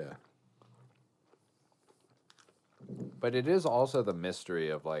 Fair. Yeah. But it is also the mystery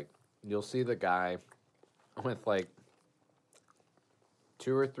of, like, you'll see the guy with, like,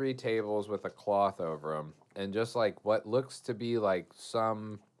 2 or 3 tables with a cloth over them, and just, like, what looks to be, like,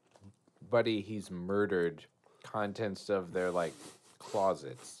 somebody he's murdered, contents of their, like,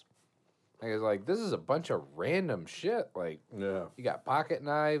 closets. Like, it's like, this is a bunch of random shit. Like, Yeah. you got pocket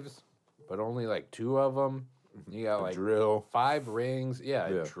knives, but only, like, 2 of them. You got, like, drill. 5 rings. Yeah,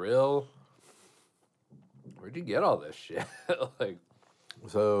 Yeah. a drill. Where'd you get all this shit? Like,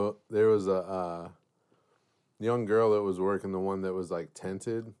 So there was a young girl that was working the one that was like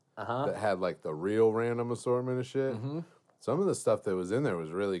tented, that had like the real random assortment of shit. Some of the stuff that was in there was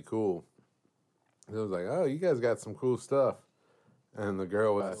really cool. It was like, oh, you guys got some cool stuff. And the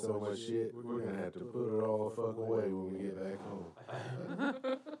girl was so much shit, we're going to have to put it all the fuck away when we get back home.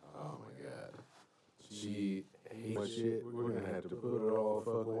 Oh my God. She hates shit, we're going to have to put it all the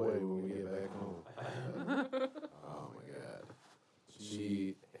fuck away when we get back home. Oh my God.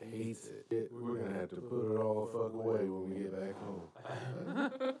 She hates it. We're going to have to put it all the fuck away when we get back home.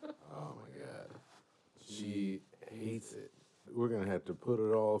 Oh my God. She hates it. We're going to have to put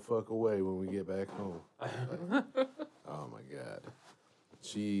it all the fuck away when we get back home. Oh my God.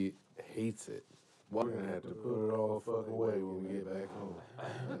 She hates it. We're going to have to put it all the fuck away when we get back home.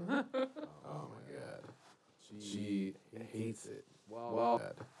 Oh my God. She hates it. well,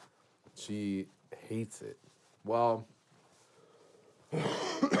 God. She hates it. well,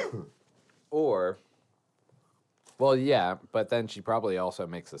 or, well, yeah, but then she probably also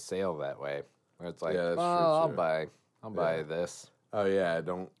makes a sale that way, where it's like, Yeah, that's well, true, I'll buy this. Oh yeah,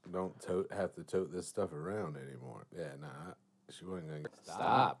 don't have to tote this stuff around anymore. Yeah, nah, she wasn't gonna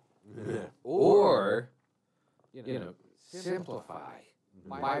Stop. Yeah. Or, you know, simplify.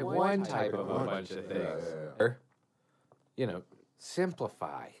 Buy one type of a bunch of things. Yeah. Or, you know,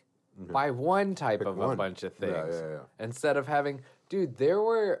 simplify. Buy one type of a one. bunch of Yeah, things. yeah, yeah. Instead of having, dude,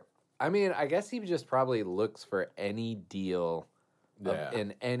 I mean, I guess he just probably looks for any deal Yeah.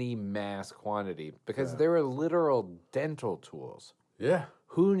 in any mass quantity because there are literal dental tools. Yeah.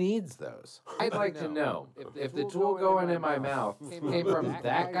 Who needs those? I'd like to know if the tool going in my mouth came from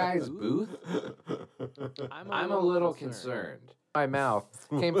that guy's booth. I'm a little concerned. My mouth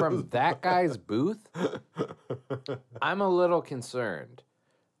came from that guy's booth. I'm a little concerned.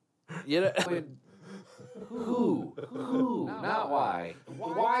 You know, who, not why.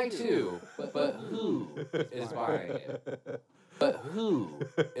 Why too, but who is buying it? But who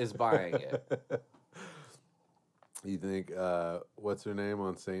is buying it? You think what's her name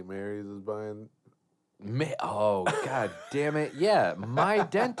on St. Mary's is buying? Oh, god damn it. Yeah, my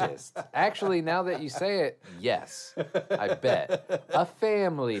dentist. Actually, now that you say it, yes. I bet. A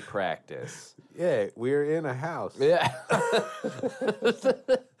family practice. Yeah, we're in a house. Yeah.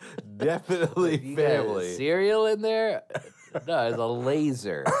 Definitely You got family. cereal in there? No, it's a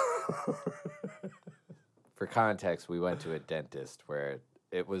laser. For context, we went to a dentist where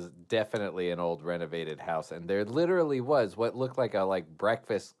it was definitely an old renovated house, and there literally was what looked like a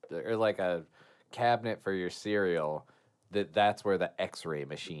breakfast or like a cabinet for your cereal. That's where the X-ray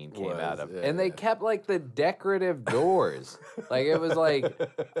machine came out of, and they kept the decorative doors. It was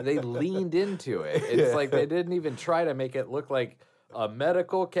they leaned into it. It's they didn't even try to make it look like a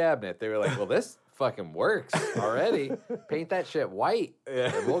medical cabinet. They were like, "Well, this fucking works already. Paint that shit white,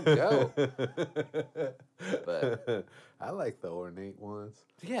 and we'll go." But I like the ornate ones.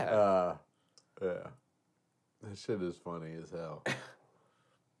 yeah, Yeah, that shit is funny as hell.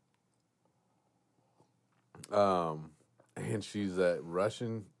 And she's that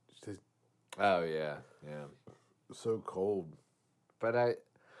Russian. She's oh yeah. so cold. But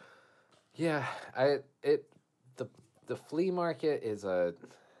the flea market is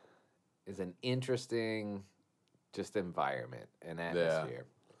an interesting just environment and atmosphere.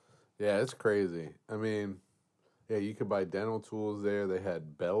 Yeah, it's crazy. I mean, yeah, you could buy dental tools there. They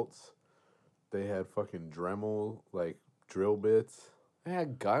had belts. They had fucking Dremel, drill bits. They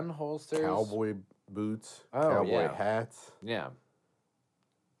had gun holsters. Cowboy boots. Oh, cowboy yeah. hats. Yeah.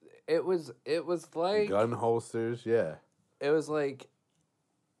 It was like gun holsters, yeah. It was like,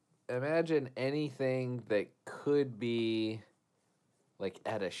 imagine anything that could be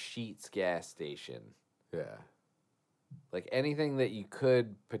at a Sheetz gas station. Yeah. Anything that you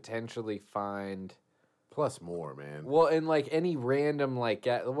could potentially find. Plus more, man. Well, and any random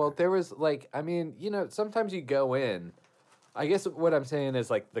there was sometimes you go in. I guess what I'm saying is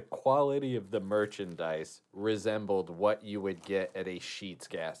the quality of the merchandise resembled what you would get at a Sheetz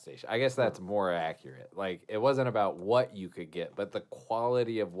gas station. I guess that's more accurate. It wasn't about what you could get, but the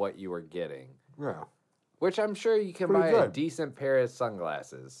quality of what you were getting. Yeah. Which I'm sure you can buy a decent pair of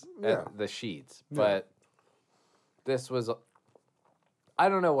sunglasses at the Sheetz. But this was... I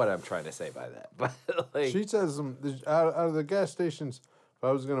don't know what I'm trying to say by that. But Sheetz has some... Out of the gas stations, if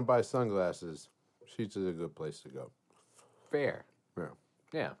I was going to buy sunglasses, Sheetz is a good place to go. Fair. Yeah.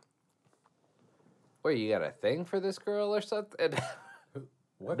 Yeah. Wait, you got a thing for this girl or something?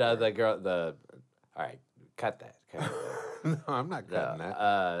 What? No, the girl, all right, cut that. No, I'm not cutting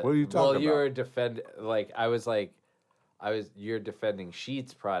that. What are you talking about? Well, you were you're defending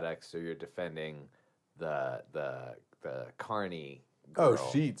Sheetz products, so you're defending the Carney girl.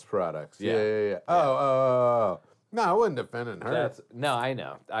 Oh, Sheetz products. Yeah. Oh. No, I wasn't defending her. No, I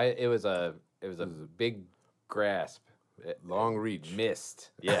know. It was a big grasp. Long reach.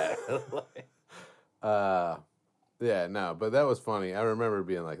 Missed. Yeah. Yeah, no, but that was funny. I remember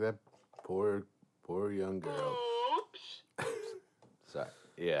being like, that poor young girl. Sorry.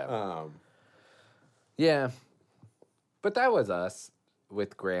 Yeah. Yeah. But that was us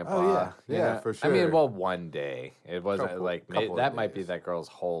with Grandpa. Oh, yeah, for sure. I mean, well, one day. It wasn't couple that of might be days. that girl's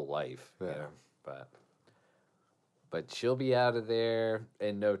whole life. Yeah. But she'll be out of there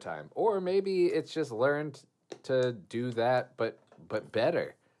in no time. Or maybe it's just learned to do that, but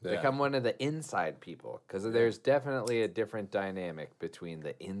better. Yeah. Become one of the inside people. Because there's definitely a different dynamic between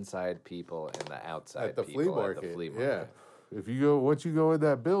the inside people and the outside At the people flea market. at the flea market. Yeah. Once you go in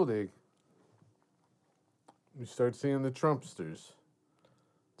that building, you start seeing the Trumpsters.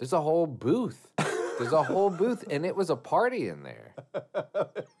 There's a whole booth. And it was a party in there.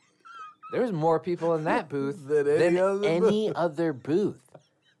 There was more people in that booth than any other booth.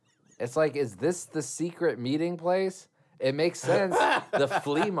 It's is this the secret meeting place? It makes sense. The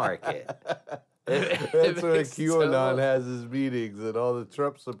flea market. That's where QAnon has his meetings and all the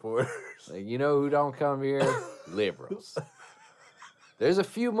Trump supporters. You know who don't come here? Liberals. There's a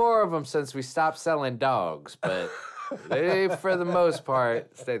few more of them since we stopped selling dogs, but they, for the most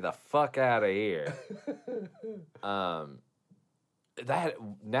part, stay the fuck out of here. That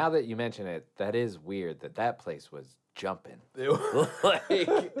now that you mention it, that is weird that place was jumping. There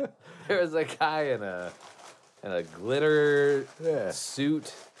was a guy in a glitter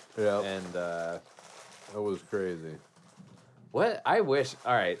suit. Yeah. And that was crazy. what I wish.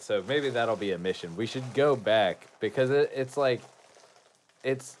 All right, so maybe that'll be a mission. We should go back because it's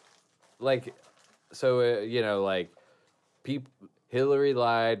Hillary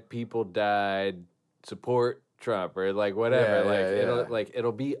lied, people died, support Trump, or like whatever.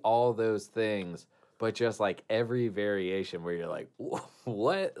 It'll be all those things, but just like every variation where you're like,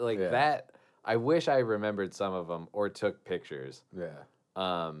 what? Like that. I wish I remembered some of them or took pictures.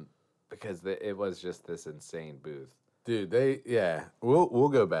 Yeah. Because it was just this insane booth. Dude, we'll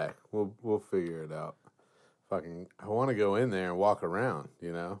go back. We'll figure it out. I want to go in there and walk around,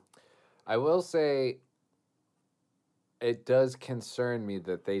 you know? I will say it does concern me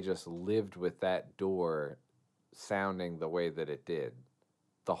that they just lived with that door sounding the way that it did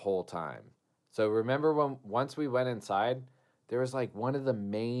the whole time. So remember once we went inside, there was like one of the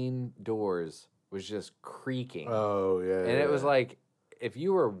main doors was just creaking. Oh, yeah. And it was like if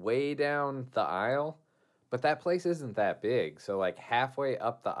you were way down the aisle, but that place isn't that big. So like halfway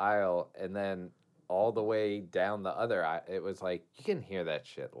up the aisle and then all the way down the other aisle, it was like you can hear that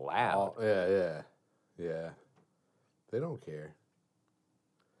shit loud. Yeah. They don't care.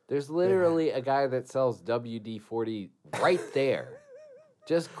 There's literally a guy that sells WD-40 right there.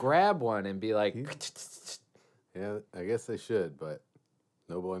 Just grab one and be like... Yeah, I guess they should, but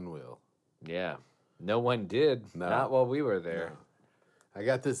no one will. Yeah. No one did. No. Not while we were there. No.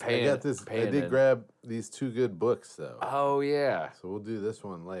 I did grab these 2 good books, though. Oh, yeah. So we'll do this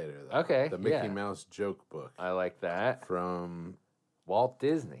one later, though. Okay, The Mickey Mouse joke book. I like that. From... Walt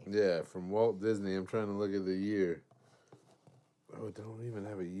Disney. Yeah, from Walt Disney. I'm trying to look at the year. Oh, it don't even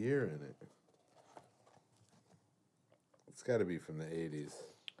have a year in it. It's got to be from the 80s.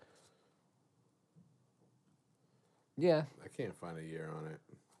 Yeah. I can't find a year on it.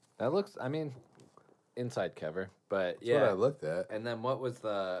 That looks, inside cover, but That's what I looked at. And then what was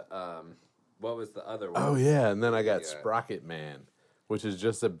the other one? Oh, yeah, and then I got Sprocket Man, which is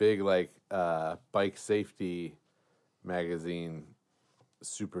just a big, like, bike safety magazine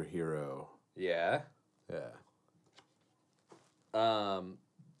superhero. Yeah. Yeah.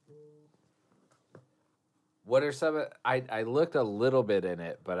 What are some? I looked a little bit in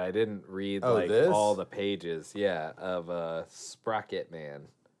it, but I didn't read all the pages. Yeah, of Sprocket Man.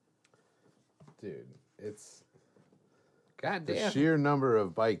 Dude, it's goddamn. The sheer number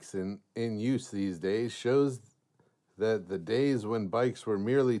of bikes in use these days shows that the days when bikes were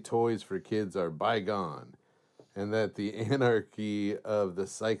merely toys for kids are bygone, and that the anarchy of the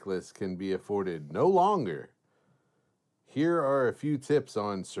cyclist can be afforded no longer. Here are a few tips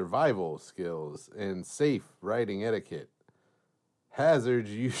on survival skills and safe riding etiquette.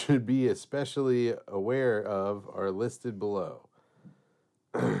 Hazards you should be especially aware of are listed below.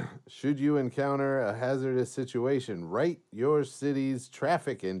 Should you encounter a hazardous situation, write your city's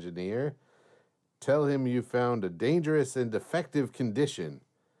traffic engineer. Tell him you found a dangerous and defective condition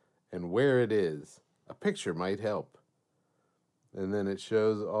and where it is. A picture might help. And then it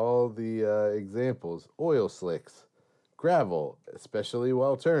shows all the examples. Oil slicks. Gravel, especially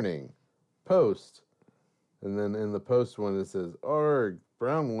while turning. Post. And then in the post one it says, "Arg,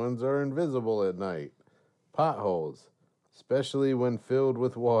 brown ones are invisible at night." Potholes, especially when filled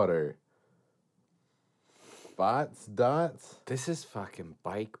with water. Spots, dots. This is fucking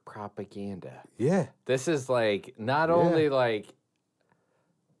bike propaganda. Yeah. This is like, not only like,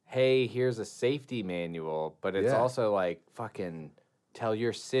 hey, here's a safety manual, but it's also like, fucking tell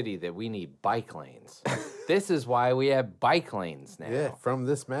your city that we need bike lanes. This is why we have bike lanes now. Yeah, from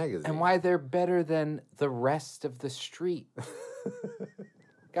this magazine. And why they're better than the rest of the street.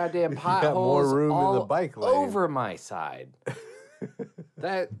 Goddamn potholes more room all in the bike lane. Over my side.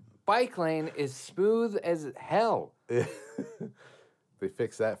 That bike lane is smooth as hell. They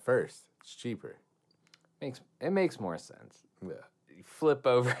fix that first. It's cheaper. It makes more sense. Yeah. You flip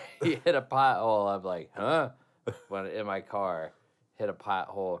over, you hit a pothole. I'm like, huh? When in my car, hit a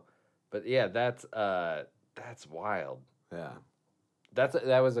pothole. But yeah, that's wild. Yeah.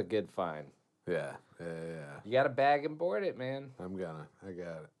 That was a good find. Yeah. You got to bag and board it, man. I got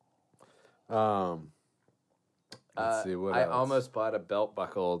it. Let's see what I else. almost bought a belt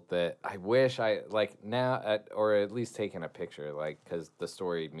buckle that I wish I like now, or at least taken a picture, like, because the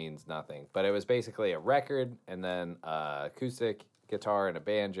story means nothing. But it was basically a record and then acoustic guitar and a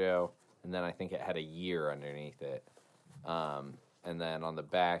banjo, and then I think it had a year underneath it. And then on the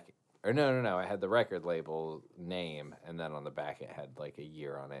back, or no, it had the record label name, and then on the back it had like a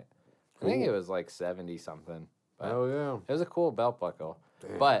year on it. Cool. I think it was like 70 something. Oh yeah, it was a cool belt buckle.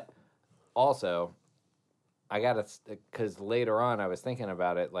 Damn. But also, I got to, because later on I was thinking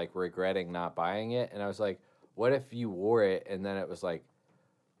about it, like regretting not buying it, and I was like, what if you wore it and then it was like,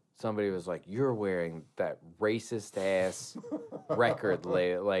 somebody was like, you're wearing that racist ass record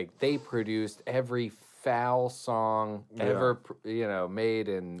label. Like, they produced every foul song ever, made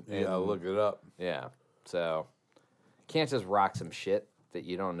in. Yeah, look it up. Yeah. So, can't just rock some shit that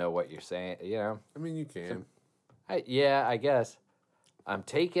you don't know what you're saying, you know? I mean, you can. I guess. I'm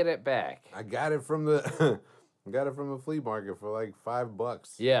taking it back. I got it from the flea market for like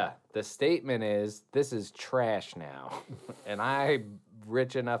 $5. Yeah, the statement is, this is trash now. And I'm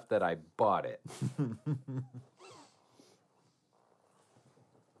rich enough that I bought it.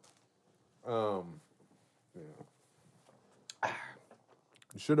 You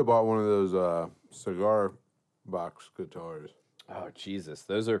should have bought one of those cigar box guitars. Oh, Jesus.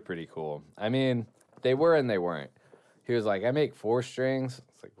 Those are pretty cool. I mean, they were and they weren't. He was like, I make 4 strings.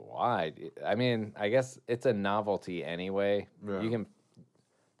 It's like, why? I mean, I guess it's a novelty anyway. Yeah.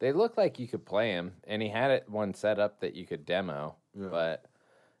 They look like you could play them, and he had one set up that you could demo. Yeah. But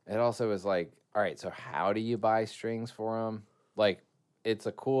it also was like, all right, so how do you buy strings for them? Like, it's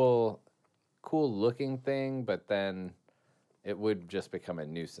a cool looking thing, but then it would just become a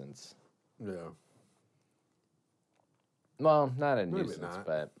nuisance. Yeah. Well, not a nuisance,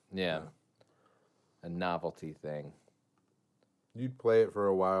 but yeah, a novelty thing. You'd play it for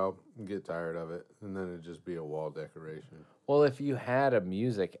a while and get tired of it, and then it'd just be a wall decoration. Well, if you had a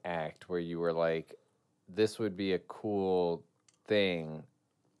music act where you were like, this would be a cool thing,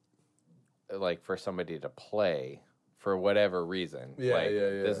 like for somebody to play for whatever reason.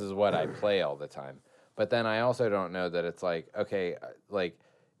 This is what I play all the time. But then I also don't know that it's like, okay, like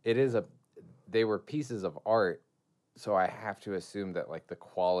they were pieces of art, so I have to assume that like the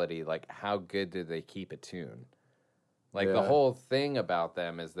quality, like how good did they keep a tune? Like the whole thing about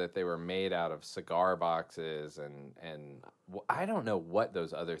them is that they were made out of cigar boxes and I don't know what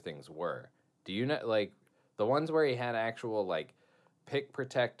those other things were. Do you know, like the ones where he had actual like pick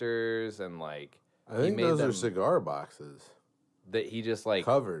protectors and like I think those are cigar boxes that he just like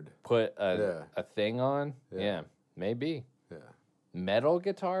covered, put a thing on? Yeah, maybe. Yeah. Metal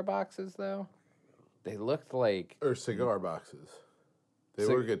guitar boxes though? They looked like cigar boxes. They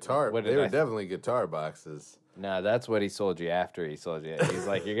were guitar. They were definitely guitar boxes. No, that's what he sold you after he sold you. He's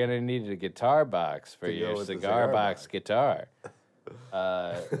like, you're going to need a guitar box for your cigar box guitar.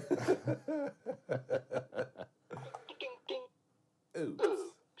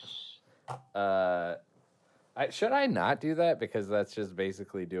 Should I not do that? Because that's just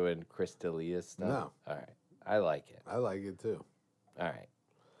basically doing Chris D'Elia's stuff? No. All right. I like it. I like it too. All right.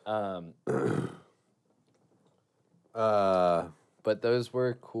 But those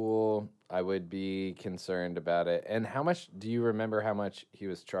were cool. I would be concerned about it. And how much, do you remember how much he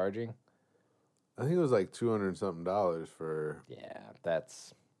was charging? I think it was like $200-something for... Yeah,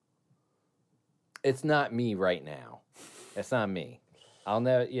 it's not me right now. It's not me. I'll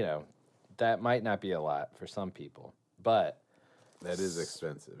never, that might not be a lot for some people, but... That is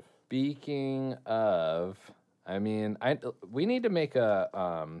expensive. Speaking of, I mean, we need to make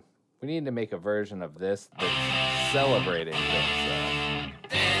a version of this that's celebrating this.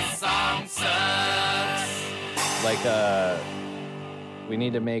 This song sucks. Like we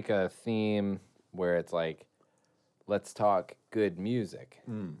need to make a theme where it's like, let's talk good music.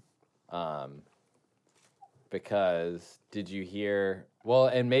 Because did you hear? Well,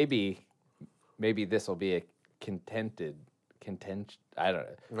 and maybe this will be a contention. I don't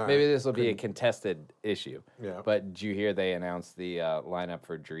know. Right. Maybe this will be a contested issue. Yeah. But did you hear they announced the lineup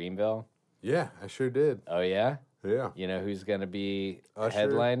for Dreamville? Yeah, I sure did. Oh yeah. Yeah. You know who's going to be Usher.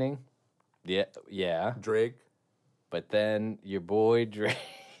 Headlining? Yeah. Drake. But then your boy Drake.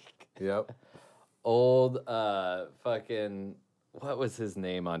 Yep. Old fucking, what was his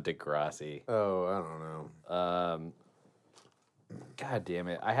name on Degrassi? Oh, I don't know. God damn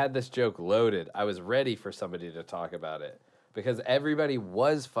it. I had this joke loaded. I was ready for somebody to talk about it because everybody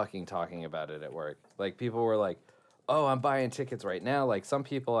was fucking talking about it at work. Like people were like, oh, I'm buying tickets right now. Like some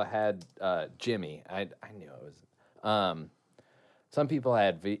people had Jimmy. I knew it was. Some people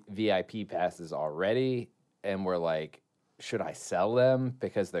had VIP passes already and were like, should I sell them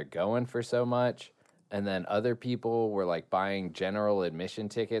because they're going for so much? And then other people were like buying general admission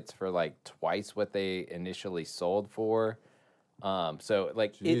tickets for like twice what they initially sold for. So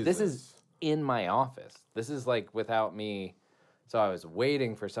like this is in my office. This is like without me. So I was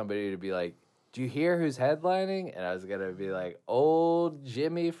waiting for somebody to be like, do you hear who's headlining? And I was going to be like, old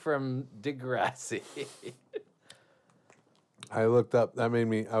Jimmy from Degrassi. I looked up. That made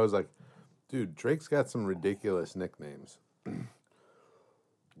me, I was like, dude, Drake's got some ridiculous nicknames.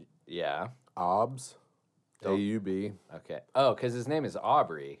 Yeah. Obs. AUB. Okay. Oh, because his name is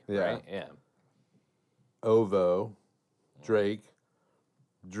Aubrey, right? Yeah. Ovo. Drake.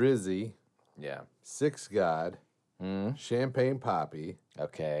 Drizzy. Yeah. Six God. Champagne Poppy.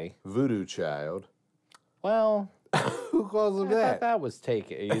 Okay. Voodoo Child. Well, who calls him I that? thought that was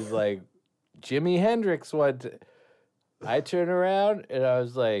taken. He's like, Jimi Hendrix. What? I turned around and I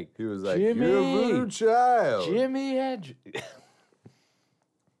was like, He was like, Jimmy, "You're a voodoo child." Jimmy had.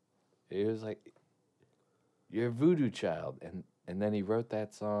 He was like, "You're a voodoo child," and then he wrote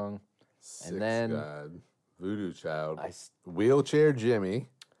that song. Six And then God, voodoo child, I, wheelchair Jimmy,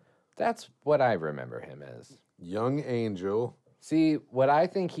 that's what I remember him as. young angel. See, what I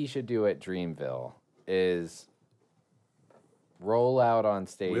think he should do at Dreamville is roll out on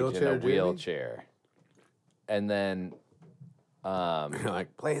stage Wheelchair in a Jimmy? wheelchair, and then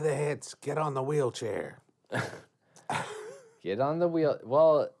Like, play the hits, get on the wheelchair. get on the wheel.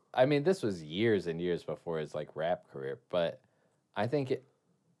 Well, I mean, this was years and years before his like rap career, but I think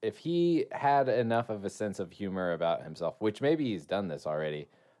if he had enough of a sense of humor about himself, which maybe he's done this already,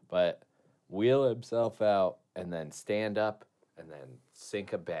 but wheel himself out and then stand up and then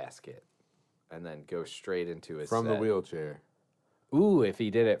sink a basket and then go straight into his From the set. wheelchair. Ooh, if he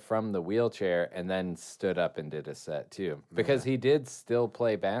did it from the wheelchair and then stood up and did a set too. Because he did still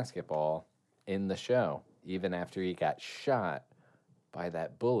play basketball in the show, even after he got shot by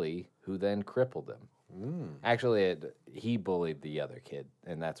that bully who then crippled him. Actually, he bullied the other kid,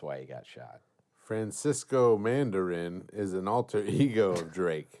 and that's why he got shot. Francisco Mandarin is an alter ego of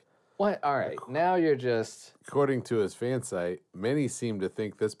Drake. What? All right, now you're just... According to his fan site, many seem to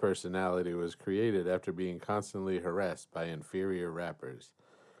think this personality was created after being constantly harassed by inferior rappers.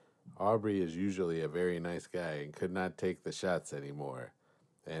 Aubrey is usually a very nice guy and could not take the shots anymore.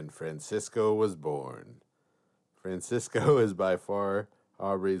 And Francisco was born. Francisco is by far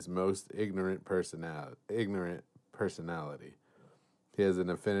Aubrey's most ignorant personality. He has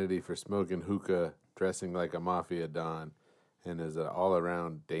an affinity for smoking hookah, dressing like a mafia don, and is an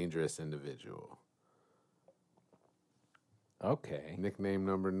all-around dangerous individual. Okay. Nickname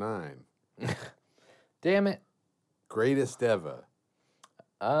number 9. Damn it. Greatest ever.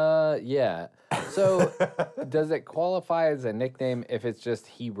 Yeah. So, does it qualify as a nickname if it's just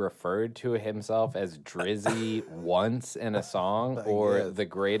he referred to himself as Drizzy once in a song, or guess. the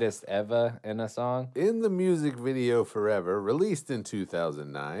greatest ever in a song? In the music video Forever, released in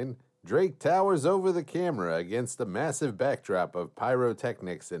 2009, Drake towers over the camera against a massive backdrop of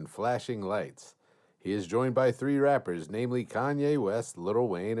pyrotechnics and flashing lights. He is joined by 3 rappers, namely Kanye West, Lil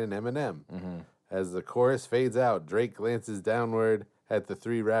Wayne, and Eminem. As the chorus fades out, Drake glances downward at the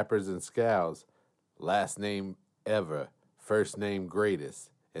 3 rappers and scowls. Last name ever, first name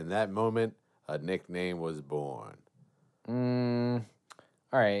greatest. In that moment, a nickname was born. All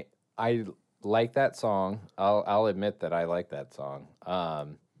right. I like that song. I'll admit that I like that song.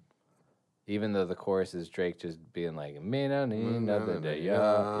 Even though the chorus is Drake just being like, "Me no need another day."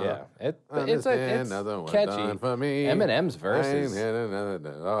 Yeah. It's another one catchy. done for me. Eminem's I ain't verses. had another day.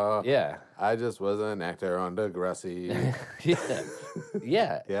 Oh, Yeah. I just was an actor on Degrassi.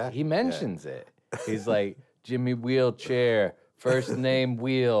 Yeah. Yeah? He mentions it. He's like, Jimmy Wheelchair, first name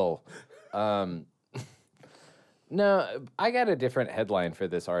Wheel. No, I got a different headline for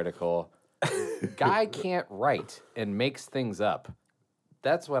this article. Guy can't write and makes things up.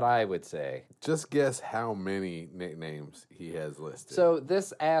 That's what I would say. Just guess how many nicknames he has listed. So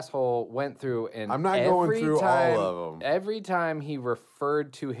this asshole went through and I'm not going through all of them. Every time he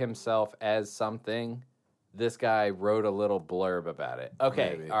referred to himself as something, this guy wrote a little blurb about it.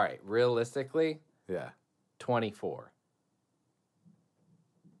 Okay, Maybe. all right. Realistically, Yeah, 24.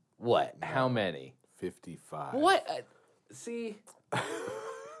 What? How many? 55. What? See,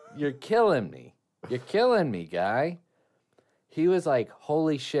 you're killing me. You're killing me, guy. He was like,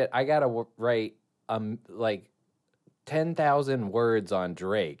 holy shit, I gotta write like 10,000 words on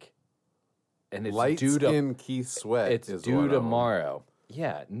Drake. And it's Light due skin Keith Sweat. it's is due one of 'em. tomorrow.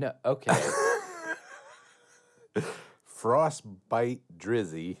 Yeah, no, okay. Frostbite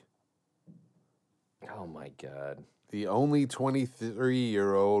Drizzy, Oh my God. the only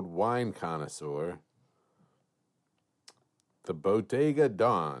 23-year-old wine connoisseur. The Bodega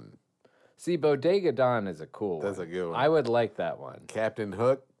Don. See, Bodega Don is a cool one. That's a good one. I would like that one. Captain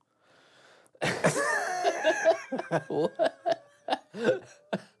Hook.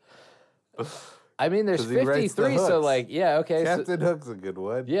 I mean, there's 'Cause he writes the 53, so hooks. like, yeah, okay. So, Captain Hook's a good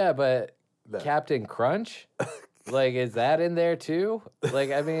one. yeah, but No. Captain Crunch? Like, is that in there too?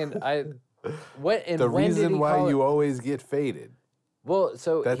 Like, I mean, what, and The when did reason he why call you it? always get faded. Well,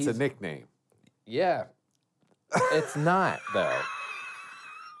 so That's a he's- nickname. Yeah. It's not, though.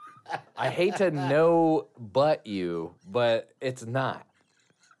 I hate to know but you, but it's not.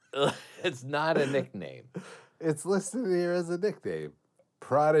 It's not a nickname. It's listed here as a nickname.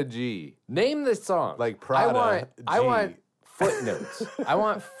 Prodigy. Name this song. Like Prada I G. want footnotes. I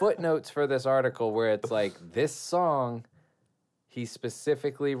want footnotes for this article where it's like, this song, he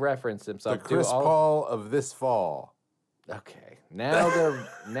specifically referenced The himself. Chris Paul of this fall. Okay.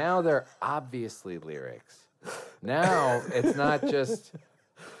 Now they're obviously lyrics. Now it's not just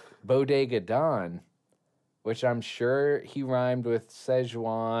Bodega Don, which I'm sure he rhymed with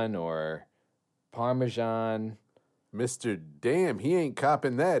Szechuan or Parmesan. Mr. Damn, he ain't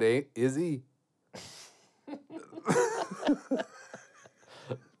copping that, is he?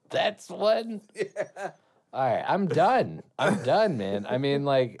 That's one. Yeah. All right, I'm done. I'm done, man. I mean,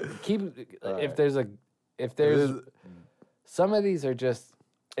 like, if there's some of these are just,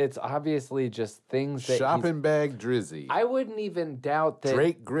 it's obviously just things that Shopping bag Drizzy. I wouldn't even doubt that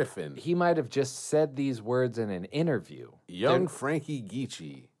Drake Griffin. he might have just said these words in an interview. Young Frankie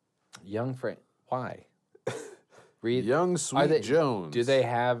Geechee. Young Frank. Why? Read. Young Sweet Jones. Do they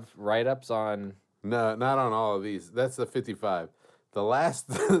have write-ups on? No, not on all of these. That's the 55. The last,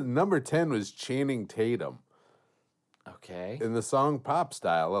 number 10 was Channing Tatum. Okay. In the song Pop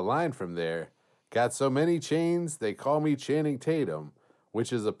Style, a line from there, got so many chains, they call me Channing Tatum,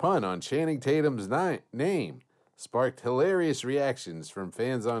 which is a pun on Channing Tatum's name. Sparked hilarious reactions from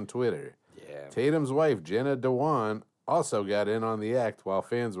fans on Twitter. Yeah. Tatum's wife, Jenna Dewan, also got in on the act, while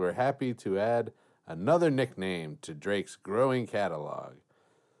fans were happy to add another nickname to Drake's growing catalog.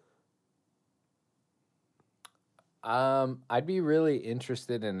 I'd be really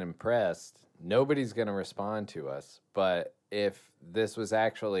interested and impressed. Nobody's going to respond to us, but if this was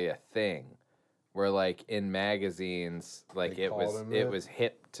actually a thing where, like, in magazines, like, it was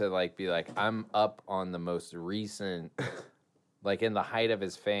hip to, like, be like, I'm up on the most recent, like, in the height of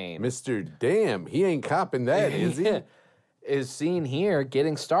his fame. Mr. Damn, he ain't copping that, is he? Is seen here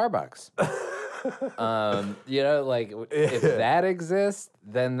getting Starbucks. Like, if that exists,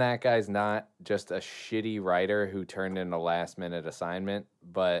 then that guy's not just a shitty writer who turned in a last-minute assignment.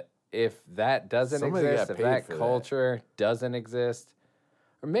 But if that doesn't exist, if that culture doesn't exist,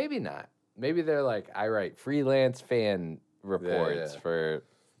 or maybe not. Maybe they're like, I write freelance fan reports for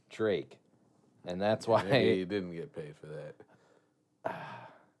Drake. And that's why... Maybe he didn't get paid for that.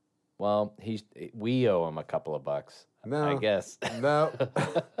 Well, we owe him a couple of bucks, I guess. No.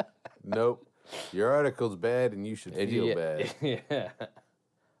 Nope. Your article's bad and you should feel bad. Yeah.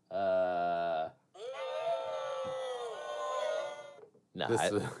 No,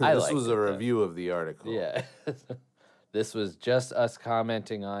 this was a review of the article. Yeah. This was just us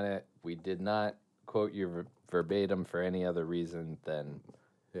commenting on it. We did not quote you verbatim for any other reason than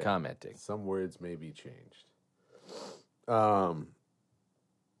commenting. Some words may be changed.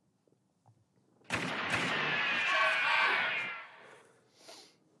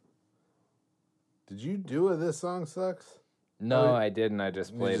 Did you do a This Song Sucks? No, I didn't. I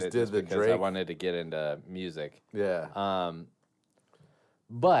just played it just because Drake? I wanted to get into music. Yeah.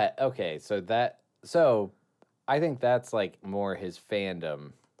 But okay, so I think that's like more his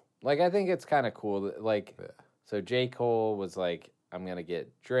fandom. Like, I think it's kind of cool that, like, so J. Cole was like, I'm gonna get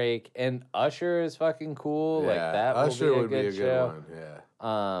Drake, and Usher is fucking cool. Yeah, like that Usher would be a good show. one.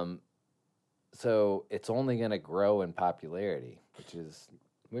 Yeah. So it's only gonna grow in popularity,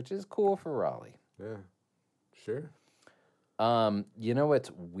 which is cool for Raleigh. Yeah. Sure. You know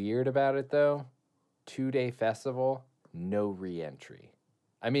what's weird about it though? 2-day festival, no re-entry.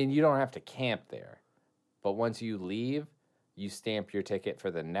 I mean, you don't have to camp there, but once you leave, you stamp your ticket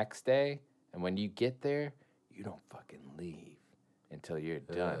for the next day, and when you get there, you don't fucking leave until you're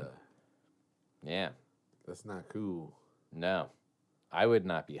done. Yeah. That's not cool. No. I would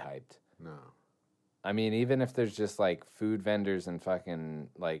not be hyped. No. I mean, even if there's just like food vendors and fucking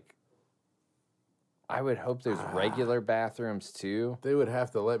like, I would hope there's regular bathrooms too. They would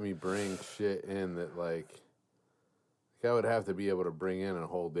have to let me bring shit in that like I would have to be able to bring in a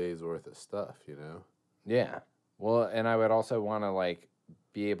whole day's worth of stuff, you know? Yeah. Well, and I would also want to like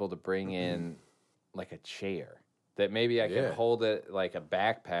be able to bring in like a chair that maybe I can hold it like a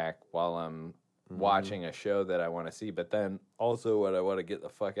backpack while I'm watching a show that I want to see. But then also what I want to get the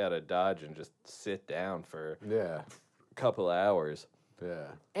fuck out of Dodge and just sit down for a couple of hours. Yeah.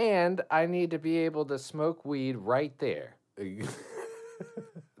 And I need to be able to smoke weed right there.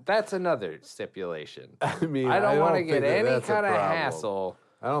 That's another stipulation. I mean, I don't want to get any kind of problem. hassle.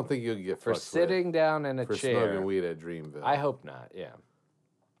 I don't think you'll get for sitting down in a for chair smoking weed at Dreamville. I hope not. Yeah,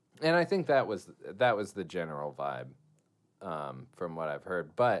 and I think that was the general vibe from what I've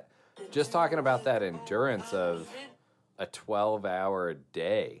heard. But just talking about that endurance of a 12-hour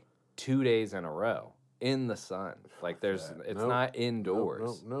day, 2 days in a row in the sun, like it's not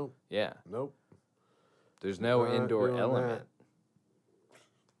indoors. Nope. Yeah. Nope. There's no indoor element.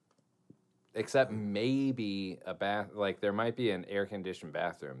 Except maybe a bath, like there might be an air-conditioned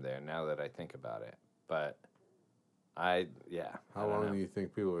bathroom there now that I think about it. But How long do you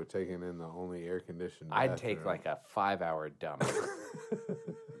think people are taking in the only air conditioned? I'd take like a 5-hour dump,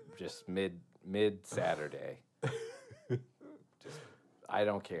 just mid Saturday. I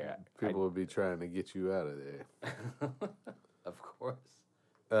don't care. People would be trying to get you out of there. Of course.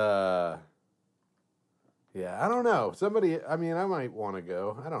 Yeah, I don't know. I might want to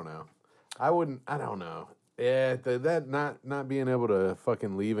go. I don't know. I don't know. Yeah, that not being able to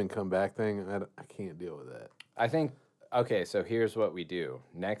fucking leave and come back thing, I can't deal with that. I think, okay, so here's what we do.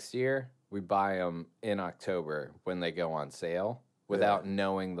 Next year, we buy them in October when they go on sale without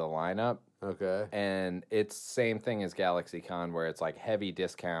knowing the lineup. Okay. And it's same thing as GalaxyCon where it's like heavy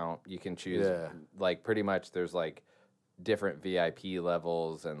discount. You can choose, like pretty much there's like different VIP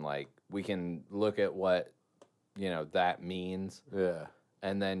levels and like we can look at what, that means. Yeah.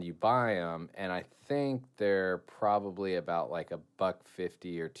 And then you buy them, and I think they're probably about like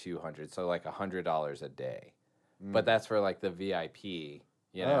 $150 or $200, so like $100 a day. But that's for like the VIP,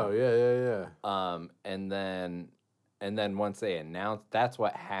 Oh yeah. And then once they announce, that's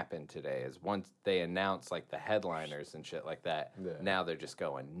what happened today. Is once they announce like the headliners and shit like that, now they're just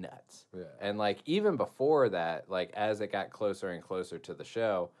going nuts. Yeah. And like even before that, like as it got closer and closer to the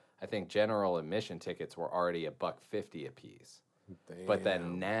show, I think general admission tickets were already $150 a piece. Damn. But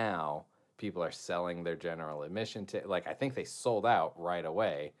then now people are selling their general admission ticket. Like I think they sold out right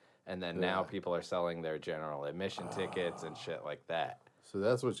away, and then now people are selling their general admission tickets and shit like that. So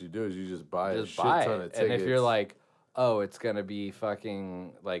that's what you do is you just buy a shit buy ton it. of tickets. And if you're like, oh, it's gonna be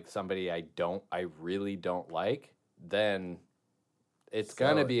fucking like somebody I really don't like, then it's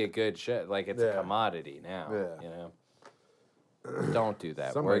gonna be a good shit. Like it's a commodity now. Don't do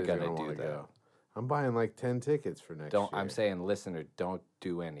that. Somebody's We're gonna do that. Go. I'm buying like 10 tickets for next year. I'm saying, listener, don't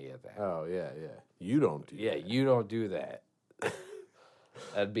do any of that. Oh, yeah. You don't do that. Yeah, you don't do that.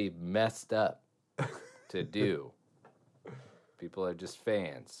 That'd be messed up to do. People are just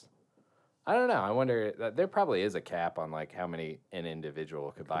fans. I don't know. I wonder, there probably is a cap on like how many an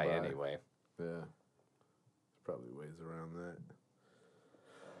individual could buy anyway. Yeah. There's probably ways around that.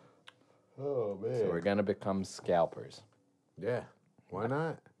 Oh, man. So we're going to become scalpers. Yeah. Why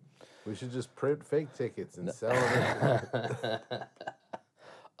not? We should just print fake tickets and sell them.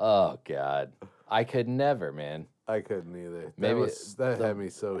 Oh, God. I could never, man. I couldn't either. Maybe that had me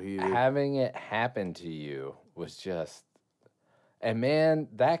so heated. Having it happen to you was just... And, man,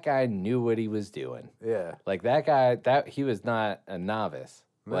 that guy knew what he was doing. Yeah. Like, that guy, he was not a novice.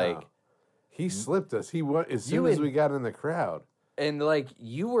 No. Like... He slipped us. He went as soon as we got in the crowd. And, like,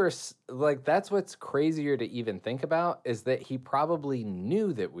 you were, like, that's what's crazier to even think about is that he probably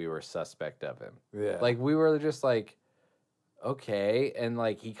knew that we were suspect of him. Yeah. Like, we were just like, okay. And,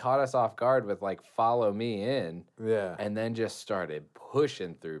 like, he caught us off guard with, like, follow me in. Yeah. And then just started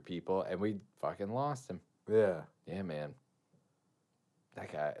pushing through people, and we fucking lost him. Yeah. Yeah, man.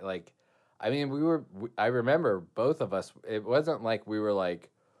 That guy, like, I mean, I remember both of us, it wasn't like we were like,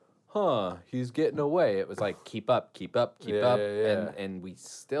 huh, he's getting away. It was like, keep up. Yeah. And we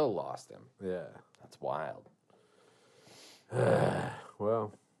still lost him. Yeah. That's wild.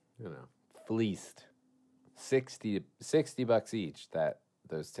 Well, Fleeced. $60 each,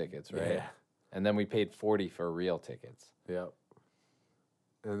 those tickets, right? Yeah. And then we paid $40 for real tickets. Yep.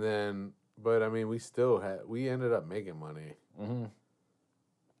 And then, but I mean, we ended up making money. Mm-hmm.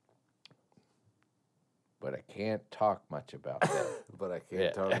 But I can't talk much about that. But I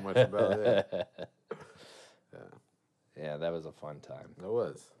can't talk much about that. Yeah, that was a fun time. It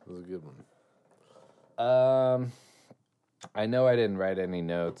was a good one. I know I didn't write any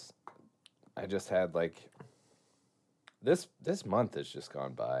notes. I just had like this month has just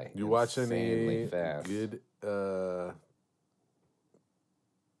gone by. You watch any fast. good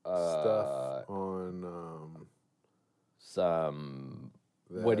stuff on some?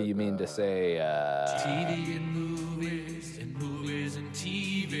 What do you mean to say? TV and movies and movies and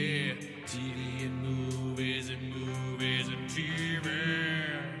TV. TV and movies and movies and TV.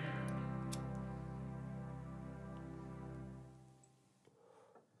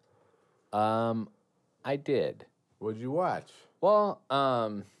 I did. What'd you watch? Well,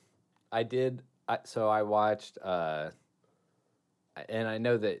 I did. So I watched, and I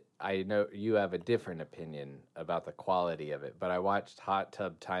know you have a different opinion about the quality of it, but I watched Hot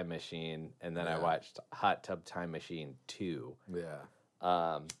Tub Time Machine, and then I watched Hot Tub Time Machine 2.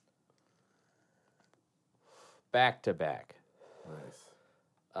 Yeah. Back to back. Nice.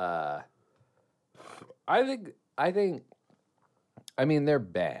 I think. I mean, they're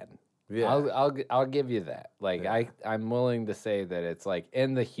bad. Yeah. I'll give you that. Like I'm willing to say that it's like,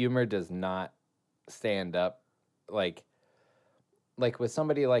 and the humor does not stand up. Like like with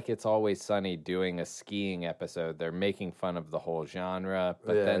somebody like It's Always Sunny doing a skiing episode, they're making fun of the whole genre,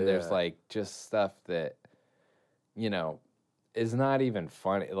 but then there's like just stuff that, you know, is not even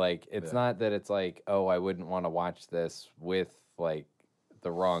funny. Like, it's not that it's like, oh, I wouldn't want to watch this with like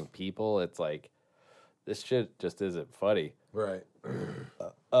the wrong people. It's like, this shit just isn't funny. Right.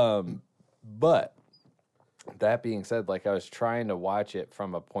 But that being said, like, I was trying to watch it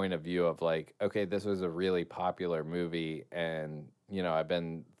from a point of view of like, okay, this was a really popular movie, and you know, I've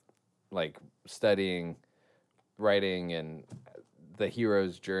been like studying writing and the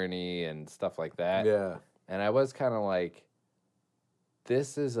hero's journey and stuff like that. Yeah. And I was kind of like,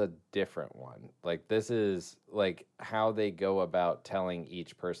 this is a different one. Like, this is like how they go about telling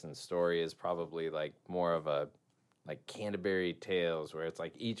each person's story is probably like more of a like Canterbury Tales, where it's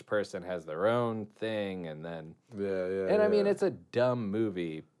like each person has their own thing, and then I mean, it's a dumb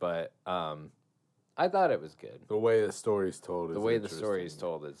movie, but I thought it was good. The way the story's told is the way the story is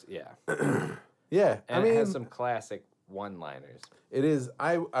told is yeah. And I mean, it has some classic one-liners. It is.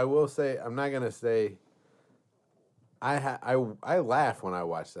 I will say, I'm not gonna say. I laugh when I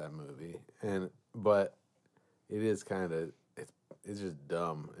watch that movie, but it is kind of it's just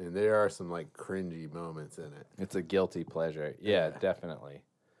dumb, and there are some like cringy moments in it. It's a guilty pleasure. Yeah, definitely.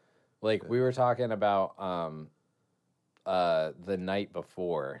 Like we were talking about The Night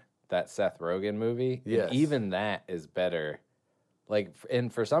Before, that Seth Rogen movie. Yes. And even that is better. Like,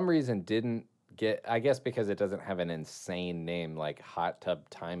 and for some reason didn't get, I guess because it doesn't have an insane name like Hot Tub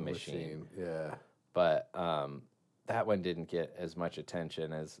Time Machine. Yeah. But that one didn't get as much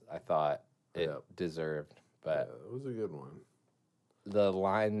attention as I thought it deserved. But it was a good one. The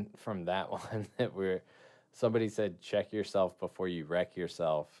line from that one that somebody said, check yourself before you wreck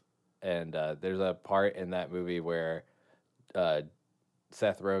yourself. And there's a part in that movie where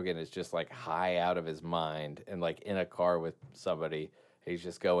Seth Rogen is just like high out of his mind and like in a car with somebody. He's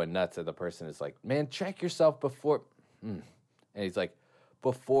just going nuts. And the person is like, man, check yourself before. And he's like,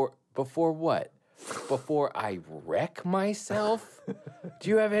 before what? Before I wreck myself? Do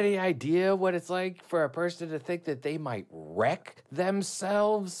you have any idea what it's like for a person to think that they might wreck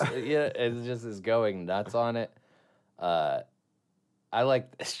themselves? Yeah, it just is going nuts on it. I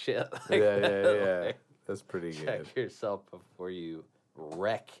like this shit. Like Yeah. Like, that's pretty good. check yourself before you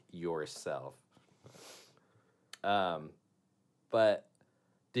wreck yourself. But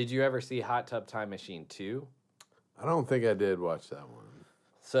did you ever see Hot Tub Time Machine 2? I don't think I did watch that one.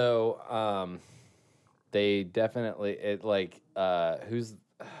 So, they definitely, who's,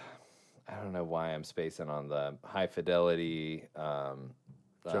 I don't know why I'm spacing on the High Fidelity, John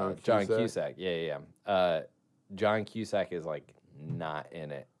Cusack. Yeah. John Cusack is like not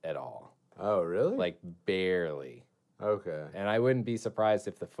in it at all. Oh, really? Like barely. Okay. And I wouldn't be surprised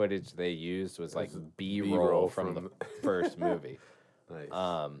if the footage they used was like B-roll from the first movie. Nice.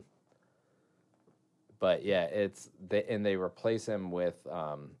 But yeah, they replace him with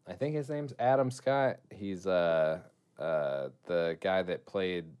I think his name's Adam Scott. He's the guy that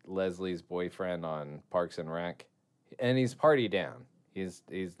played Leslie's boyfriend on Parks and Rec, and he's Party Down. He's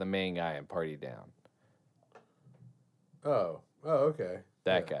the main guy in Party Down. Oh, okay.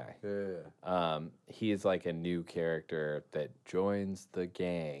 That guy. Yeah. He's like a new character that joins the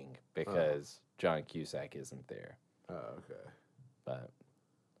gang because John Cusack isn't there. Oh, okay. But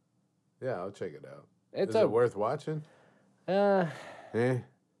yeah, I'll check it out. Is it worth watching?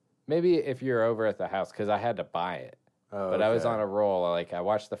 Maybe if you're over at the house, because I had to buy it. But I was on a roll. Like, I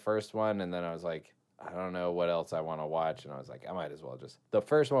watched the first one, and then I was like, I don't know what else I want to watch. And I was like, I might as well just... The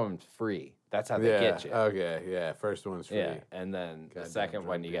first one's free. That's how they get you. Okay, yeah. First one's free. Yeah, and then the second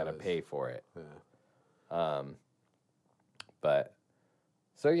one, you got to pay for it. Yeah. But,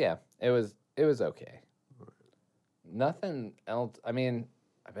 so yeah, it was okay. Nothing else... I mean,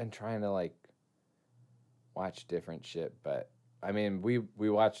 I've been trying to, like, watch different shit, but I mean, we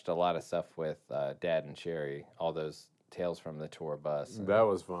watched a lot of stuff with Dad and Sherry, all those Tales from the Tour Bus. That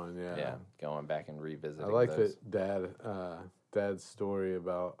was fun, yeah. Yeah, going back and revisiting. I like those. that Dad's story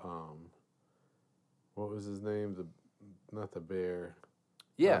about what was his name? Not the bear.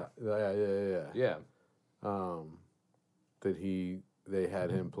 Yeah. Yeah. That they had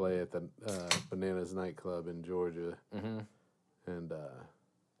him play at the Bananas nightclub in Georgia, and.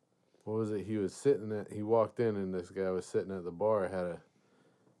 What was it? He walked in, and this guy was sitting at the bar, had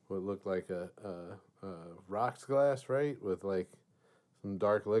what looked like a rocks glass, right? With like some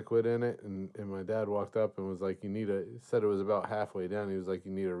dark liquid in it. And my dad walked up and was like, said it was about halfway down. He was like,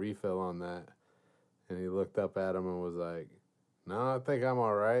 you need a refill on that. And he looked up at him and was like, no, I think I'm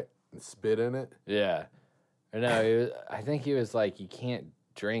all right. And spit in it. Yeah. No, I think he was like, you can't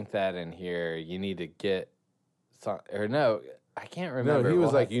drink that in here. You need to get some, or no. I can't remember. No, he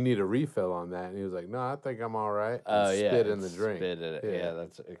was like, "You need a refill on that," and he was like, "No, I think I'm all right." And spit in the drink. Spit in it. Yeah,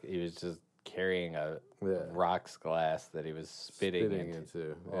 he was just carrying a rocks glass that he was spitting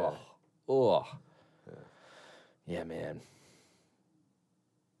into. Yeah. Oh. Yeah, man.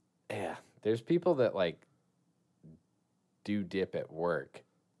 Yeah, there's people that like do dip at work,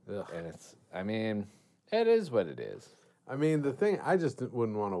 and it is what it is. I mean, the thing, I just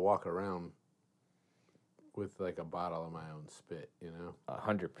wouldn't want to walk around with like a bottle of my own spit,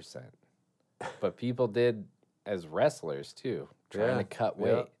 100%. But people did as wrestlers too, trying to cut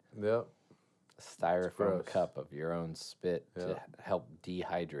weight. Yep. A styrofoam cup of your own spit to help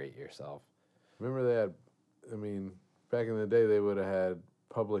dehydrate yourself. Remember they had, back in the day they would have had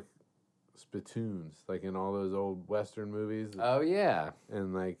public spittoons, like in all those old Western movies. Oh, yeah.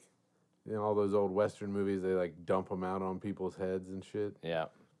 And like, in all those old Western movies, they like dump them out on people's heads and shit. Yeah.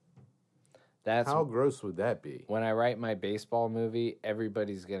 How gross would that be? When I write my baseball movie,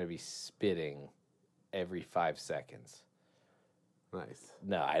 everybody's going to be spitting every 5 seconds. Nice.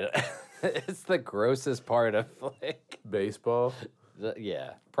 No, I don't. It's the grossest part of like baseball.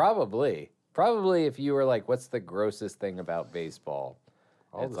 Yeah, probably. Probably if you were like, what's the grossest thing about baseball?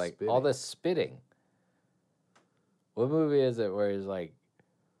 It's like spitting. All the spitting. What movie is it where he's like,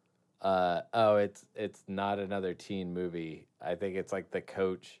 it's not another teen movie. I think it's like the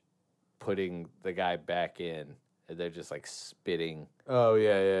coach putting the guy back in, and they're just like spitting. Oh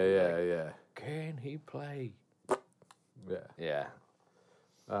yeah. Can he play? Yeah. Yeah.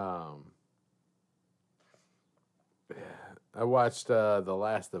 I watched The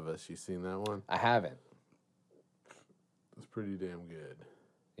Last of Us. You seen that one? I haven't. It's pretty damn good.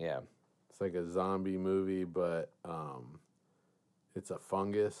 Yeah. It's like a zombie movie, but it's a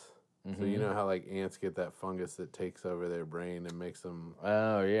fungus. Mm-hmm. So you know how like ants get that fungus that takes over their brain and makes them.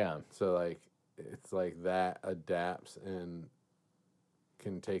 Oh yeah. So like it's like that adapts and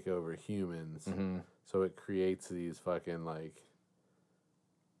can take over humans. Mm-hmm. So it creates these fucking like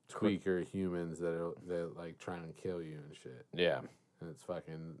tweaker humans they're like trying to kill you and shit. Yeah. And it's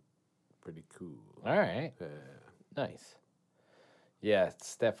fucking pretty cool. All right. Yeah. Nice. Yeah,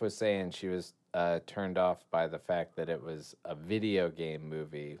 Steph was saying she was turned off by the fact that it was a video game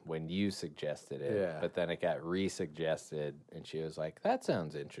movie when you suggested it. Yeah. But then it got re-suggested, and she was like, that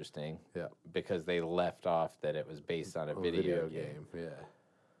sounds interesting. Yeah. Because they left off that it was based on a video game. Yeah.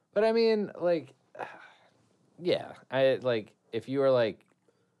 But I mean, like, yeah. If you were like,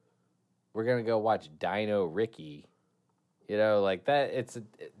 we're going to go watch Dino Ricky, like that,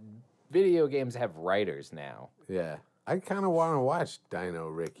 video games have writers now. Yeah. I kind of want to watch Dino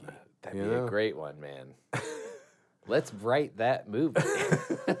Ricky. That'd be a great one, man. Let's write that movie.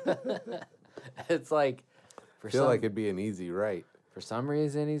 It's like, I feel like it'd be an easy write. For some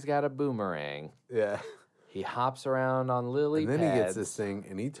reason, he's got a boomerang. Yeah. He hops around on lily pads. And then he gets this thing,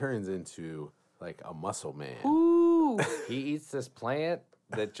 and he turns into, like, a muscle man. Ooh. He eats this plant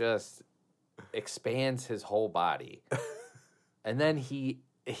that just expands his whole body. And then he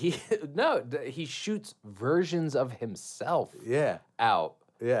shoots versions of himself out.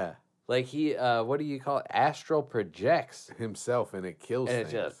 Yeah. Like he, what do you call it? Astral projects himself, and it kills and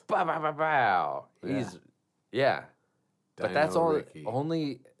things. It just bow, bow, bow, bow. He's, but that's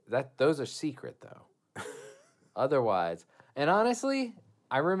only that. Those are secret though. Otherwise, and honestly,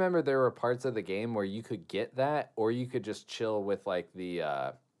 I remember there were parts of the game where you could get that, or you could just chill with like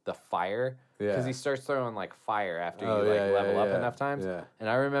the fire. Because he starts throwing like fire after you level up enough times. Yeah. And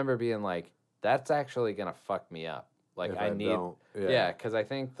I remember being like, that's actually gonna fuck me up. Like I need, because I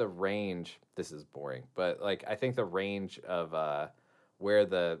think the range. This is boring, but like I think the range of where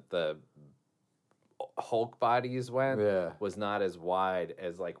the Hulk bodies went was not as wide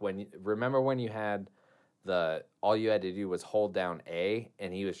as like remember when you had all you had to do was hold down A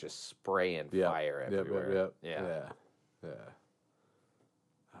and he was just spraying fire everywhere. Yeah.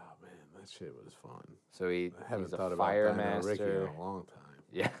 Oh man, that shit was fun. So I haven't he's a thought fire about Dino Ricky master in a long time.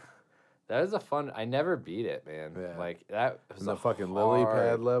 Yeah. That was a fun. I never beat it, man. Yeah. Like that was the fucking lily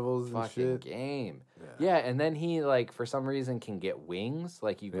pad levels and fucking shit. Game. Yeah, and then he like for some reason can get wings.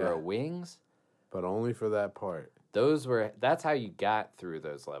 Like you grow wings, but only for that part. That's how you got through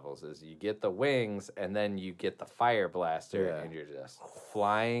those levels. Is you get the wings and then you get the fire blaster and you're just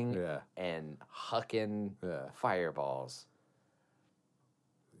flying and hucking fireballs.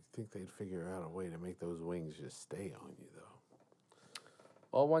 You think they'd figure out a way to make those wings just stay on you though?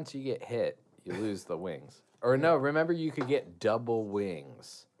 Well, once you get hit, you lose the wings. Or no, remember you could get double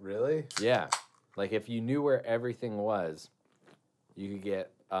wings. Really? Yeah. Like if you knew where everything was, you could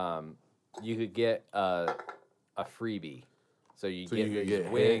get a freebie. So you get these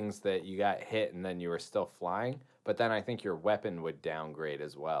wings that you got hit and then you were still flying, but then I think your weapon would downgrade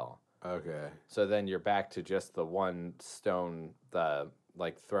as well. Okay. So then you're back to just the one stone,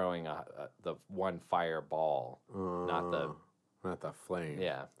 throwing the one fireball, not the flame.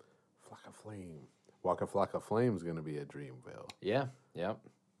 Yeah. Flock of flame. Waka Flocka Flame's gonna be a Dreamville. Yeah. Yep.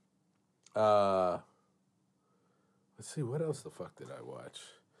 Let's see, what else the fuck did I watch?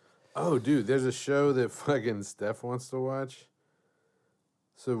 Oh, dude, there's a show that fucking Steph wants to watch.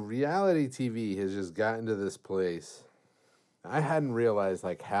 So reality TV has just gotten to this place. I hadn't realized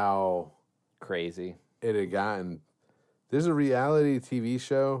like how crazy it had gotten. There's a reality TV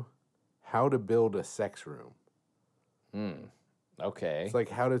show, How to Build a Sex Room. Okay. It's like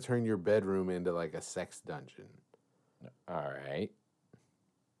how to turn your bedroom into like a sex dungeon. All right.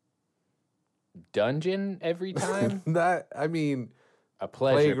 Dungeon every time? A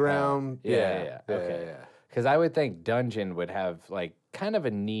pleasure playground. Yeah. Okay. Because I would think dungeon would have like kind of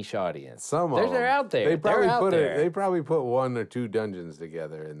a niche audience. They're out there. They probably put 1 or 2 dungeons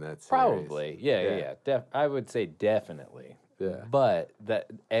together in that series. Probably. Yeah. I would say definitely. Yeah. But that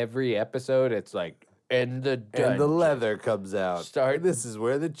every episode, it's like, and the leather comes out. This is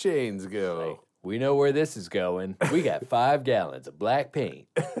where the chains go. Like, we know where this is going. We got 5 gallons of black paint.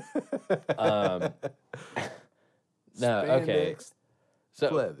 No, okay.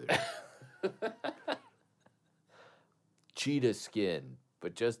 So leather. Cheetah skin,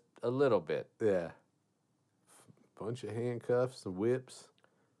 but just a little bit. Yeah. Bunch of handcuffs and whips.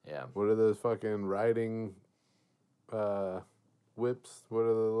 Yeah. What are those fucking riding whips? What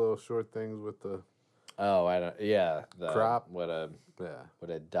are the little short things with the... Oh, I don't... Yeah. Crop? What a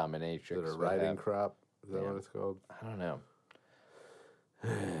dominatrix. Is it a riding crop? Is that what it's called? I don't know.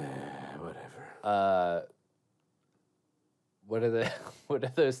 Whatever. What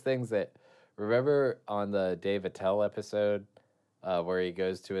are those things that... Remember on the Dave Attell episode where he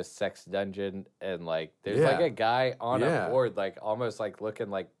goes to a sex dungeon and like there's like a guy on a board like almost like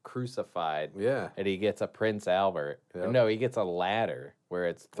looking like crucified. Yeah. And he gets a Prince Albert. Yep. No, he gets a ladder where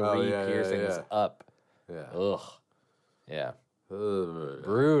it's 3 piercings up. Yeah. Ugh. Yeah. Ugh.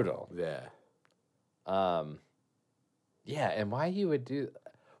 Brutal. Yeah. Yeah, and why you would do...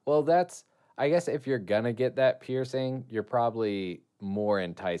 Well, that's... I guess if you're gonna get that piercing, you're probably more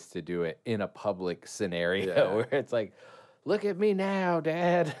enticed to do it in a public scenario where it's like, look at me now,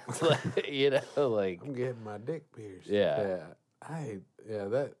 Dad. Like, you know, like... I'm getting my dick pierced. Yeah. I've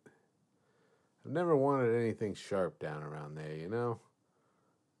never wanted anything sharp down around there, you know?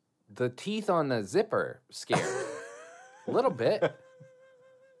 The teeth on the zipper scare me. A little bit.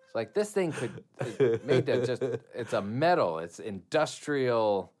 It's like this thing could it's a metal, it's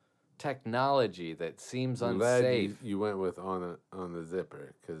industrial technology that seems unsafe. You went with on the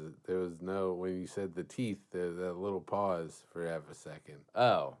zipper because there was no, when you said the teeth, there's that little pause for half a second.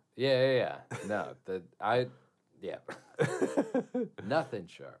 Oh, yeah. No, nothing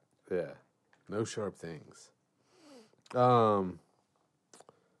sharp. Yeah, no sharp things.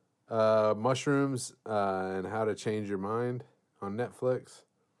 Mushrooms and How to Change Your Mind on Netflix.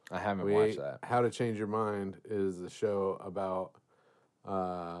 I haven't watched that. How to Change Your Mind is a show about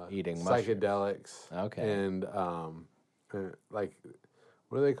eating psychedelics. Okay. And like,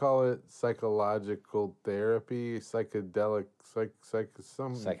 what do they call it? Psychological therapy, psychotropic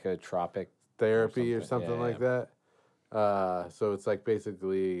therapy or something like that. So it's like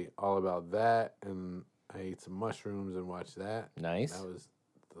basically all about that. And I ate some mushrooms and watched that. Nice.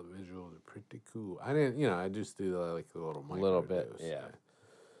 The visuals are pretty cool. I didn't, I just do like the little microdose. Little bit, yeah.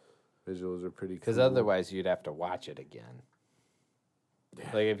 Visuals are pretty cool. Because otherwise you'd have to watch it again. Yeah.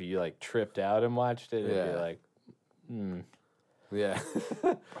 Like if you like tripped out and watched it, it'd be like, Yeah.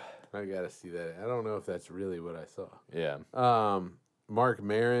 I gotta see that. I don't know if that's really what I saw. Yeah. Mark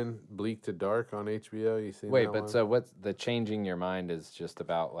Maron, Bleak to Dark on HBO. You seen that one? So what's the changing your mind is just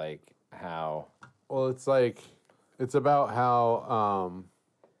about like how? Well, it's about how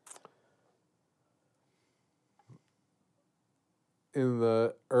in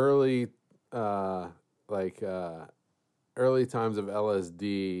the early early times of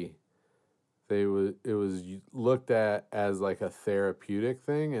LSD, it was looked at as like a therapeutic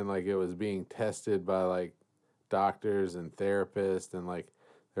thing, and like it was being tested by like doctors and therapists, and like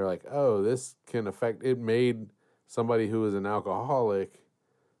they're like, oh, this can affect. It made somebody who was an alcoholic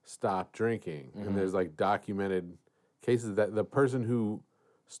stop drinking, and there's like documented cases that the person who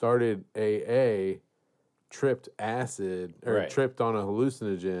started AA tripped acid or tripped on a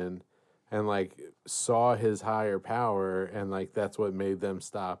hallucinogen and like saw his higher power, and like that's what made them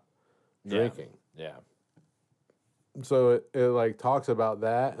stop drinking. Yeah. So it like talks about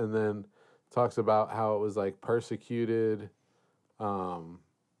that, and then talks about how it was like persecuted.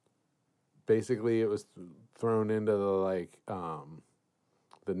 Basically it was thrown into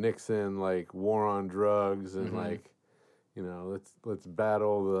the Nixon like war on drugs and like, you know, let's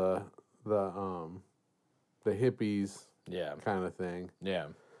battle the hippies, kind of thing. Yeah.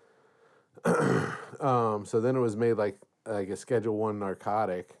 So then it was made like a Schedule 1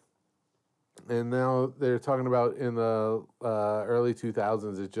 narcotic. And now they're talking about in the early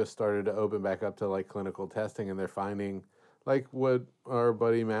 2000s, it just started to open back up to like clinical testing, and they're finding like what our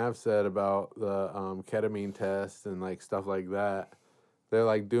buddy Mav said about the ketamine test and like stuff like that. They're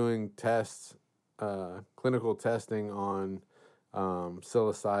like doing tests, clinical testing on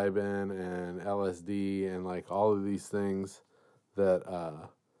psilocybin and LSD and like all of these things that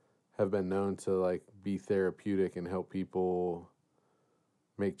have been known to like be therapeutic and help people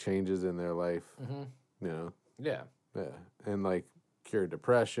make changes in their life. You know, Yeah. and like cure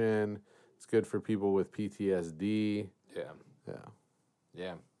depression. It's good for people with PTSD.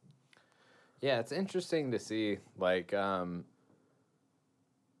 Yeah. It's interesting to see like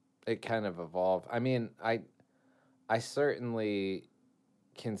it kind of evolve. I mean, I certainly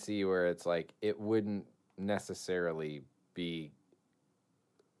can see where it's like it wouldn't necessarily be.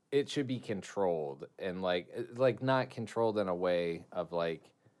 It should be controlled and like not controlled in a way of like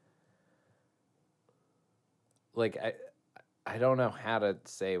I don't know how to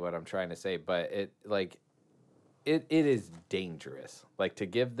say what I'm trying to say, but it is dangerous. Like to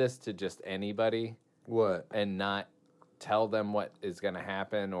give this to just anybody. What? And not tell them what is going to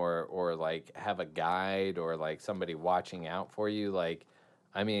happen or like have a guide or like somebody watching out for you. Like,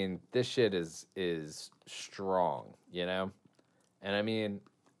 I mean, this shit is strong, you know? And I mean,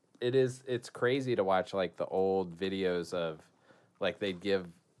 it's crazy to watch like the old videos of like they'd give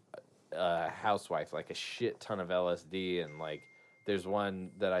a housewife like a shit ton of LSD, and like there's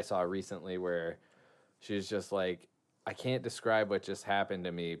one that I saw recently where she was just like, I can't describe what just happened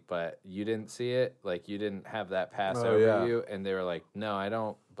to me, but you didn't see it? Like, you didn't have that pass over you? And they were like, no, I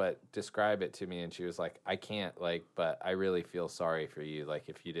don't, but describe it to me. And she was like, I can't, like, but I really feel sorry for you, like,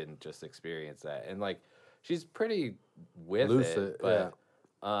 if you didn't just experience that. And, like, she's pretty with Lucid, it,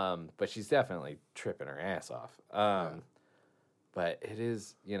 but she's definitely tripping her ass off. But it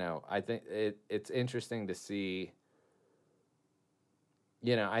is, you know, I think it's interesting to see.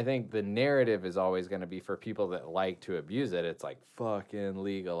 You know, I think the narrative is always going to be for people that like to abuse it. It's like, fucking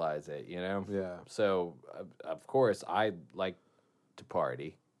legalize it, you know? Yeah. So, of course, I like to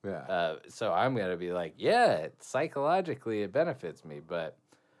party. Yeah. So I'm going to be like, yeah, psychologically it benefits me. But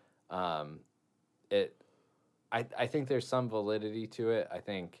I think there's some validity to it. I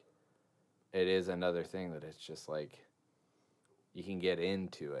think it is another thing that it's just like, you can get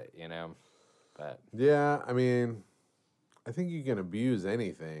into it, you know? But yeah, I mean, I think you can abuse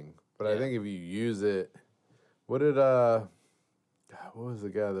anything, but I think if you use it, what was the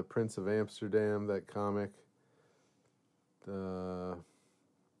guy, the Prince of Amsterdam, that comic? Oh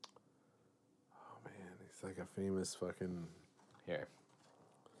man, he's like a famous fucking. here.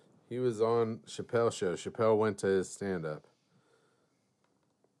 He was on Chappelle's show. Chappelle went to his stand-up.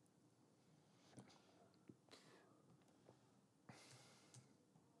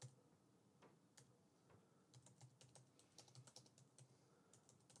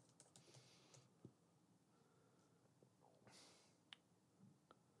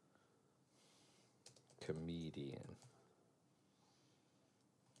 Comedian.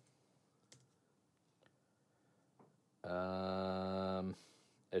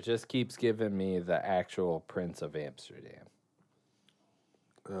 It just keeps giving me the actual Prince of Amsterdam.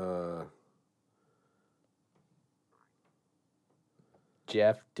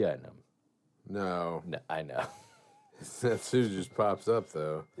 Jeff Dunham. No, I know. That's who just pops up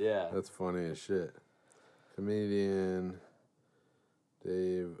though. Yeah. That's funny as shit. Comedian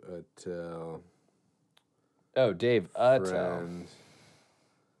Dave Attell. Oh, Dave Attell. Friend.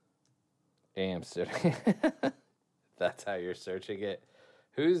 Amsterdam. That's how you're searching it.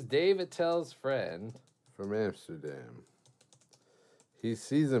 Who's Dave Attell's friend? From Amsterdam. He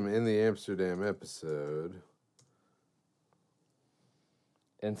sees him in the Amsterdam episode.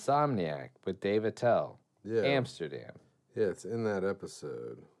 Insomniac with Dave Attell. Yeah. Amsterdam. Yeah, it's in that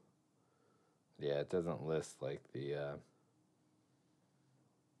episode. Yeah, it doesn't list like the...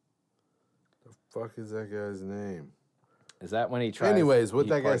 The fuck is that guy's name? Is that when he tries... Anyways, what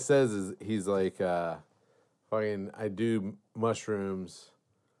that guy says is he's like, fucking, I do mushrooms,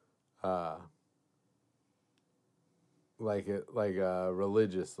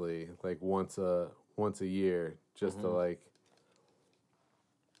 religiously, like once a year, just to like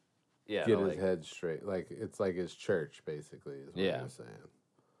get his head straight. Like it's like his church, basically. Is what you're saying.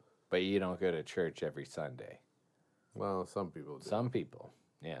 But you don't go to church every Sunday. Well, some people do. Some people,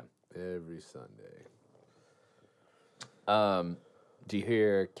 yeah. Every Sunday. Do you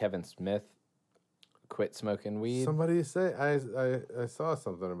hear Kevin Smith quit smoking weed? Somebody say I saw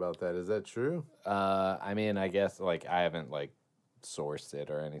something about that. Is that true? I mean, I guess like I haven't like sourced it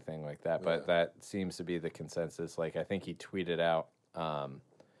or anything like that, but that seems to be the consensus. Like I think he tweeted out,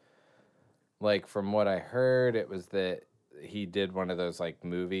 like from what I heard, it was that he did one of those like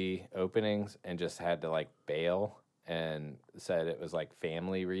movie openings and just had to like bail and said it was like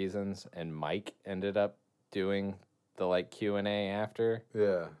family reasons, and Mike ended up doing the like Q&A after.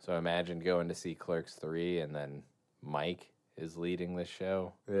 Yeah. So imagine going to see Clerks 3 and then Mike is leading the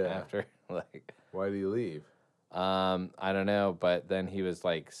show after. Like, why do you leave? I don't know, but then he was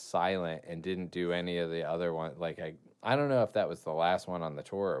like silent and didn't do any of the other one. Like I don't know if that was the last one on the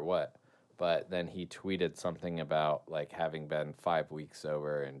tour or what, but then he tweeted something about like having been 5 weeks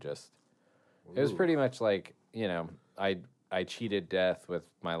sober and just it was pretty much like, you know, I cheated death with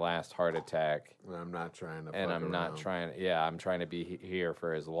my last heart attack. And I'm not trying to. And I'm not trying. Yeah, I'm trying to be here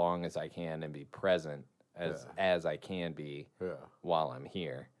for as long as I can and be present as I can be while I'm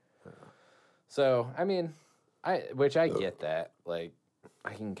here. Yeah. So I mean, I get that. Like,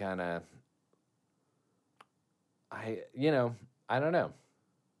 I can kind of. I don't know.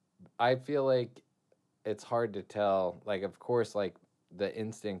 I feel like it's hard to tell. Like, of course, like the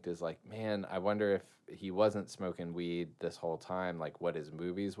instinct is like, man, I wonder if he wasn't smoking weed this whole time, like what his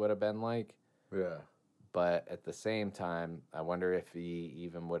movies would have been like. Yeah. But at the same time, I wonder if he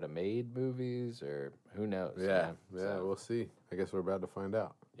even would have made movies or who knows. Yeah. Yeah, so, we'll see. I guess we're about to find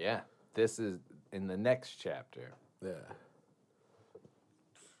out. Yeah. This is in the next chapter. Yeah.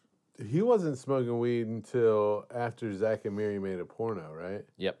 He wasn't smoking weed until after Zach and Miri made a porno, right?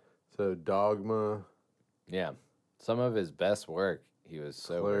 Yep. So Dogma. Yeah. Some of his best work, he was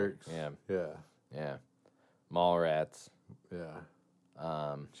sober. Clerks. Yeah. Yeah. Mallrats.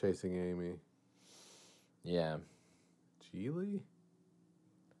 Yeah. Chasing Amy. Yeah. Geely?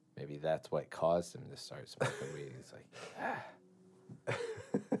 Maybe that's what caused him to start smoking weed. He's like,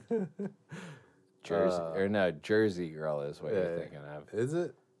 Jersey Girl is what you're thinking of. Is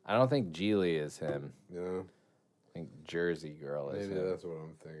it? I don't think Geely is him. No. I think Jersey Girl is him. Maybe that's what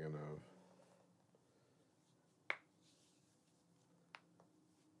I'm thinking of.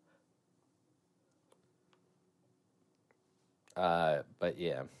 But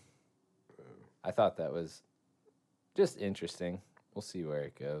yeah, I thought that was just interesting. We'll see where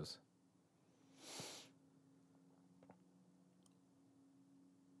it goes.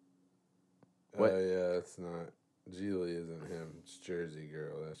 Oh, yeah, it's not. Geely isn't him. It's Jersey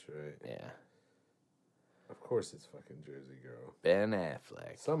Girl. That's right. Yeah. Of course it's fucking Jersey Girl. Ben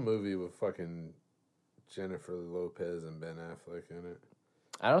Affleck. Some movie with fucking Jennifer Lopez and Ben Affleck in it.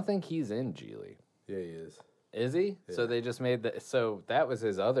 I don't think he's in Geely. Yeah, he is. Is he? Yeah. So they just made so that was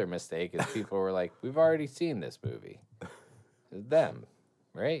his other mistake is people were like, we've already seen this movie. It's them,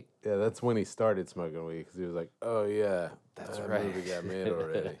 right? Yeah, that's when he started smoking weed because he was like, oh yeah, that's that right. movie got made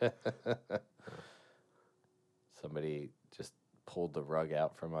already. Somebody just pulled the rug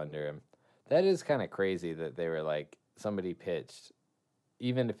out from under him. That is kind of crazy that they were like, somebody pitched,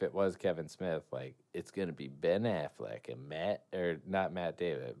 even if it was Kevin Smith, like, it's going to be Ben Affleck and not Matt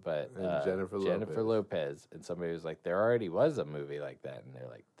David, but Jennifer Lopez. And somebody was like, there already was a movie like that. And they're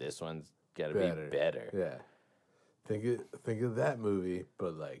like, this one's got to be better. Yeah. Think of that movie,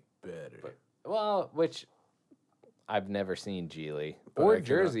 but like better. Which I've never seen Geely or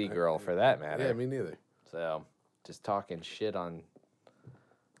Jersey Girl for that matter. Yeah, me neither. So just talking shit on.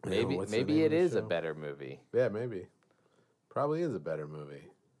 Maybe it is a better movie. Yeah, maybe. Probably is a better movie.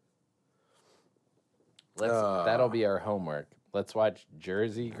 That'll be our homework. Let's watch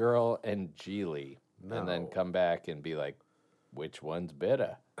Jersey Girl and Geely, and then come back and be like, which one's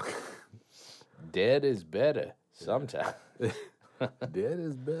better? Dead is better sometimes. Dead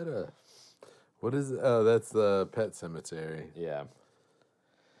is better. What is? Oh, that's the Pet Cemetery. Yeah.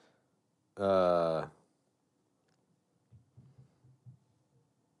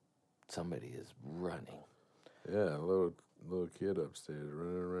 Somebody is running. Yeah, a little kid upstairs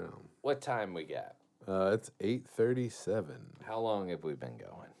running around. What time we got? It's 8:37. How long have we been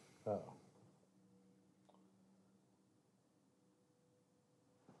going? Oh.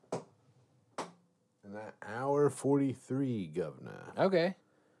 An hour 43, Governor. Okay.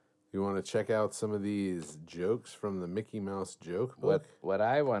 You want to check out some of these jokes from the Mickey Mouse joke book? What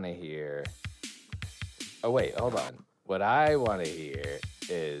I want to hear... Oh, wait, hold on. What I want to hear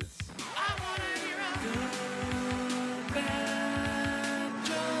is... I want to hear a good, bad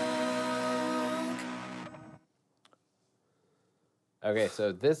joke. Okay,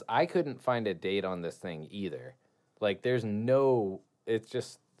 so this... I couldn't find a date on this thing either. Like, there's no... It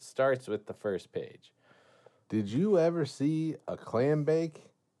just starts with the first page. Did you ever see a clam bake?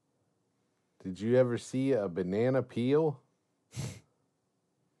 Did you ever see a banana peel?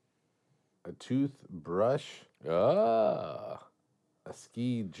 A toothbrush? A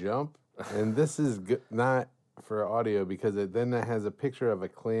ski jump? And this is not for audio because it has a picture of a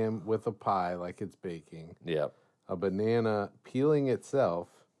clam with a pie like it's baking. Yep. A banana peeling itself.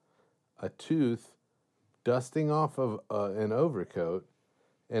 A tooth dusting off of an overcoat.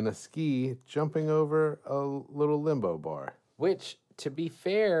 And a ski jumping over a little limbo bar. Which, to be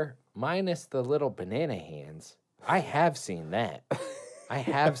fair, minus the little banana hands, I have seen that. I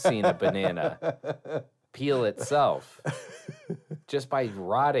have seen a banana peel itself just by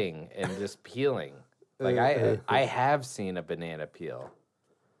rotting and just peeling. Like, I have seen a banana peel.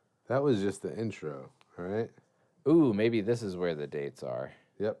 That was just the intro, all right? Ooh, maybe this is where the dates are.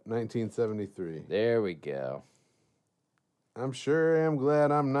 Yep, 1973. There we go. I'm sure am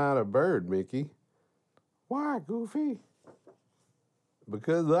glad I'm not a bird, Mickey. Why, Goofy?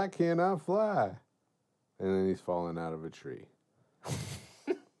 Because I cannot fly. And then he's falling out of a tree.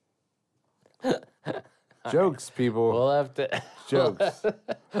 Jokes, people. We'll have to... Jokes.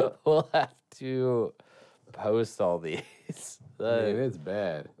 We'll have to post all these. Man, it's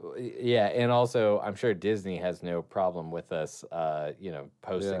bad. Yeah, and also, I'm sure Disney has no problem with us,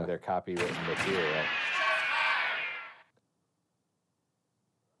 posting their copywritten material.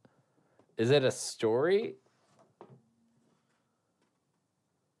 Is it a story?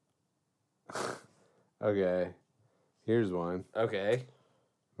 Okay, here's one. Okay.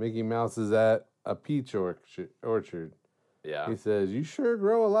 Mickey Mouse is at a peach orchard. Yeah. He says, "You sure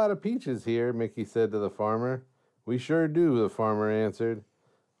grow a lot of peaches here," Mickey said to the farmer. "We sure do," the farmer answered.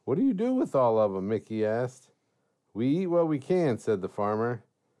 "What do you do with all of them?" Mickey asked. "We eat what we can," said the farmer.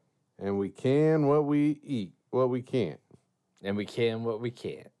 "And we can what we eat, what we can't." And we can what we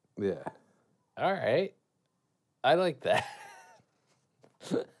can't. Yeah. All right. I like that.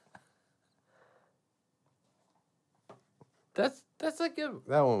 That's a good...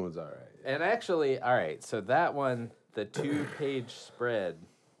 That one was all right. And actually, all right, so that one, the 2-page spread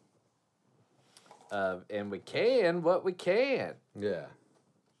of "and we can what we can" Yeah.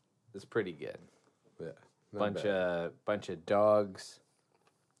 is pretty good. Yeah. Bunch of dogs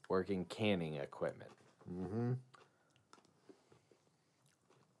working canning equipment. Mm-hmm.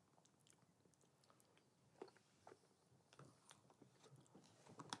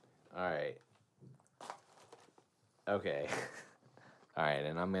 All right. Okay. All right,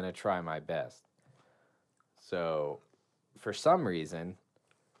 and I'm going to try my best. So, for some reason,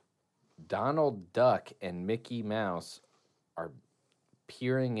 Donald Duck and Mickey Mouse are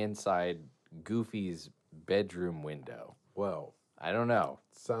peering inside Goofy's bedroom window. Well, I don't know.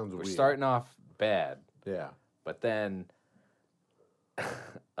 Sounds weird. We're starting off bad. Yeah. But then,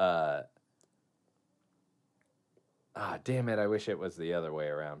 damn it, I wish it was the other way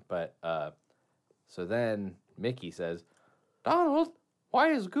around. But, so then Mickey says, "Donald,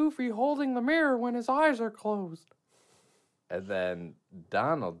 why is Goofy holding the mirror when his eyes are closed?" And then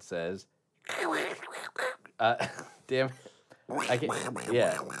Donald says, damn it. I can't,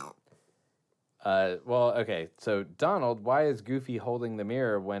 yeah. Okay. So, Donald, why is Goofy holding the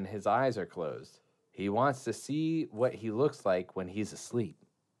mirror when his eyes are closed? He wants to see what he looks like when he's asleep.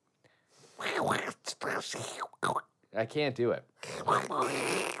 I can't do it.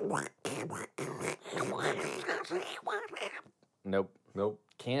 Nope.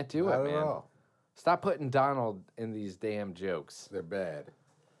 Can't do Not it, man. at all. Stop putting Donald in these damn jokes. They're bad.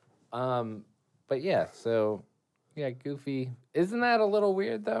 But yeah, so yeah, Goofy. Isn't that a little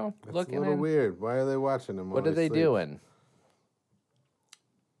weird though? It's a little weird. Why are they watching him? What are they doing?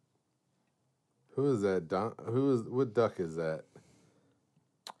 Who is that? What duck is that?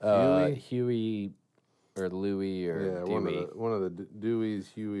 Huey or Louie or Dewey. one of the Deweys,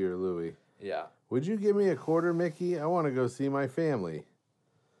 Huey or Louie. Yeah. "Would you give me a quarter, Mickey? I want to go see my family."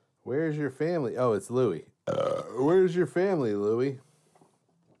 "Where's your family?" "Oh, it's Louie." "Where's your family, Louie?"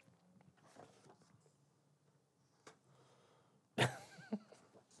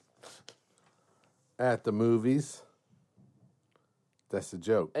 "At the movies." That's a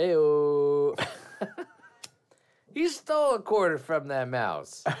joke. Ayo. He stole a quarter from that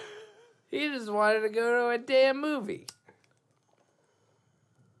mouse. He just wanted to go to a damn movie.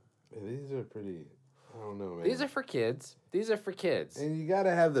 Yeah, these are pretty... I don't know, man. These are for kids. And you got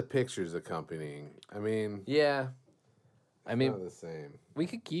to have the pictures accompanying. I mean... Yeah. Not the same. We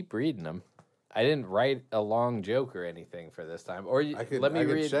could keep reading them. I didn't write a long joke or anything for this time. Or let me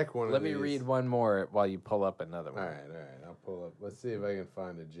read. Check one let of me these. read one more while you pull up another one. All right. I'll pull up. Let's see if I can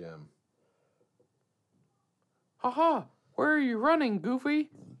find a gem. Haha! Where are you running, Goofy?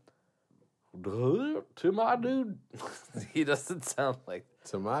 To my dude. He doesn't sound like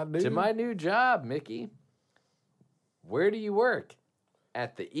To my dude. to my new job, Mickey. Where do you work?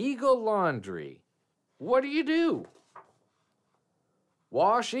 At the Eagle Laundry. What do you do?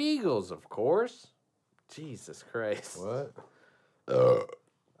 Wash eagles, of course. Jesus Christ. What?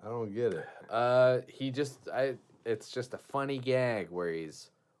 I don't get it. It's just a funny gag where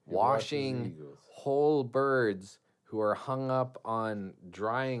he's He washing washes eagles. whole birds who are hung up on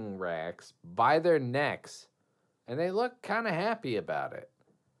drying racks by their necks, and they look kind of happy about it.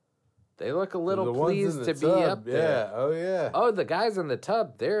 They look a little The ones in pleased the to be tub, up there. Yeah. Oh yeah. Oh, the guys in the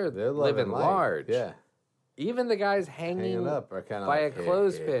tub, they're living life. large. Yeah. Even the guys hanging up are kind of by like, a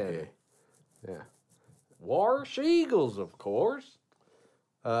clothespin. Yeah. Wash eagles, of course.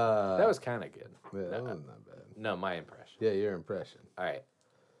 That was kind of good. Yeah, that wasn't that bad. No, my impression. Yeah, your impression. All right.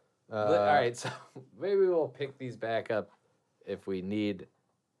 All right, so maybe we'll pick these back up if we need.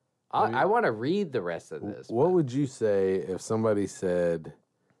 I want to read the rest of this. What would you say if somebody said,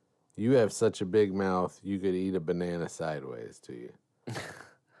 "You have such a big mouth, you could eat a banana sideways"? To you?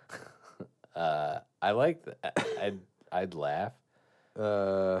 I like that. I'd laugh.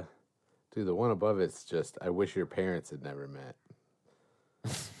 Dude, the one above it's just, "I wish your parents had never met."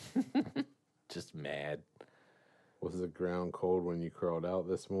 Just mad. Was the ground cold when you crawled out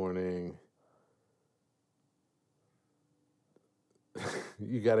this morning?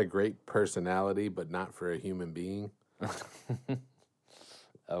 You got a great personality, but not for a human being.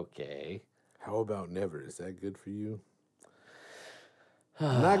 Okay. How about never? Is that good for you?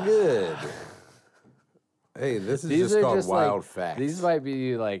 Not good. Hey, this is These just are called just wild like, facts. These might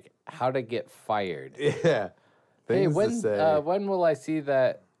be like how to get fired. Yeah. Hey, Things to say. when will I see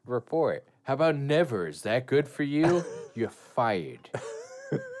that report? How about never? Is that good for you? You're fired.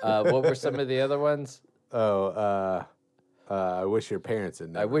 What were some of the other ones? I wish your parents had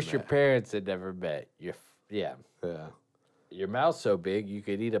never I wish met. your parents had never met. Yeah. Yeah. Your mouth's so big you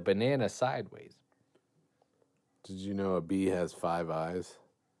could eat a banana sideways. Did you know a bee has 5 eyes?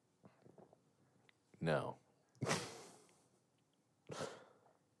 No.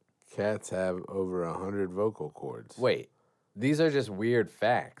 Cats have over 100 vocal cords. Wait. These are just weird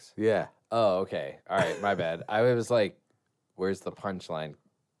facts. Yeah. Oh, okay. All right, my bad. I was like, where's the punchline?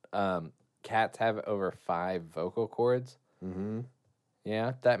 Cats have over 5 vocal cords. Mm-hmm.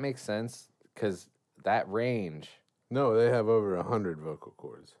 Yeah, that makes sense because that range. No, they have over 100 vocal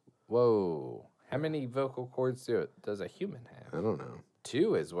cords. Whoa. How many vocal cords does a human have? I don't know.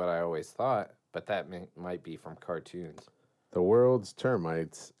 2 is what I always thought, but that might be from cartoons. The world's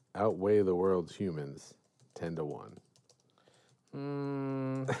termites outweigh the world's humans 10 to 1.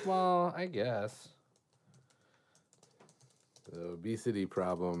 Well, I guess. The obesity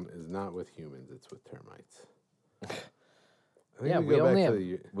problem is not with humans, it's with termites. I think Yeah, go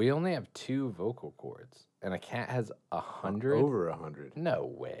we only have 2 vocal cords, and a cat has 100. over 100. No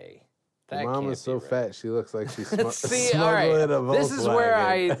way. Your mom is so fat she looks like she's See, smuggling all right. a Volkswagen.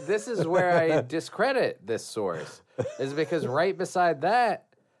 This is where I discredit this source, is because right beside that,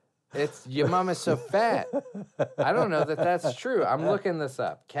 it's your mom is so fat. I don't know that that's true. I'm looking this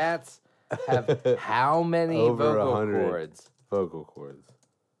up. Cats have how many Over vocal 100 cords? Vocal cords.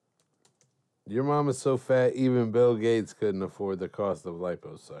 Your mom is so fat, even Bill Gates couldn't afford the cost of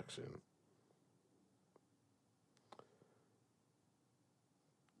liposuction.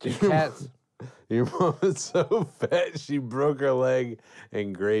 Cats. Your mom is so fat, she broke her leg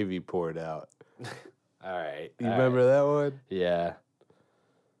and gravy poured out. All right. You remember that one? Yeah.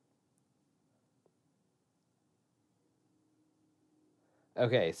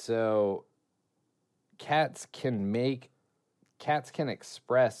 Okay, so cats can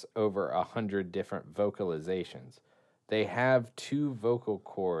express over 100 different vocalizations. They have 2 vocal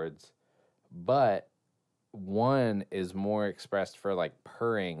cords, but one is more expressed for like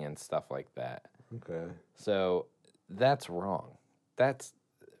purring and stuff like that. Okay. So that's wrong.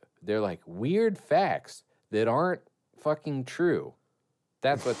 They're like weird facts that aren't fucking true.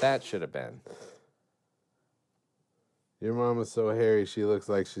 That's what that should have been. Your mom is so hairy, she looks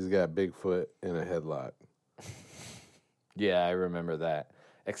like she's got Bigfoot in a headlock. Yeah, I remember that.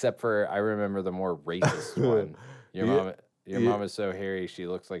 Except for I remember the more racist one. Your mom is so hairy, she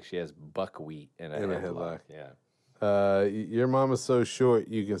looks like she has buckwheat in a headlock. Yeah. Your mom is so short,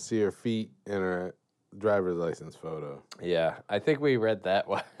 you can see her feet in her driver's license photo. Yeah, I think we read that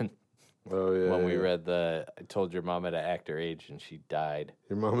one. Oh, yeah. When we read I told your mama to act her age and she died.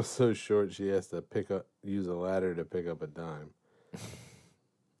 Your mom is so short, she has to use a ladder to pick up a dime.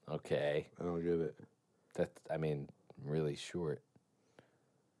 Okay. I don't get it. That's, really short.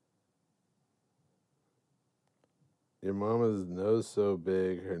 Your mama's nose so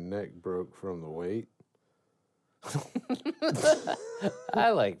big, her neck broke from the weight.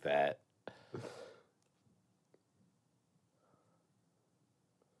 I like that.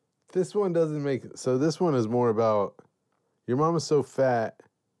 This one doesn't make... So this one is more about... Your mama's so fat,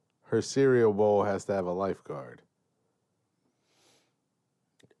 her cereal bowl has to have a lifeguard.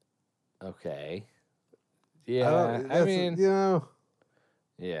 Okay. Yeah, I mean... You know...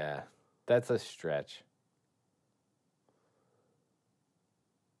 Yeah, that's a stretch.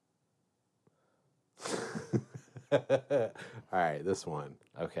 All right, this one.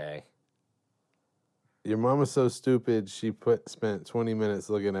 Okay. Your mama's so stupid, she spent 20 minutes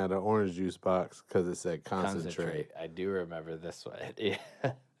looking at an orange juice box because it said concentrate. I do remember this one. Yeah.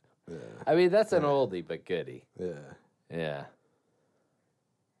 I mean, that's an oldie but goodie. Yeah. Yeah.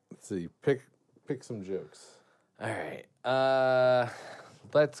 Let's see. Pick some jokes. All right.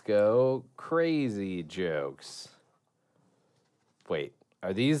 Let's go crazy jokes. Wait,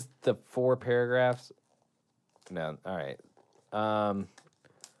 are these the 4 paragraphs? No. All right.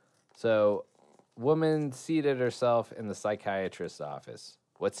 So, woman seated herself in the psychiatrist's office.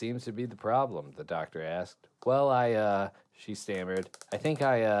 What seems to be the problem? The doctor asked. Well, she stammered. I think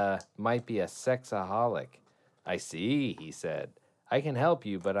I might be a sexaholic. I see, he said. I can help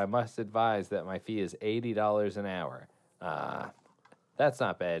you, but I must advise that my fee is $80 an hour. That's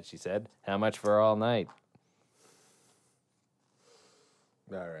not bad, she said. How much for all night?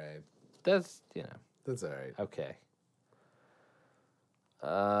 All right. That's That's all right. okay.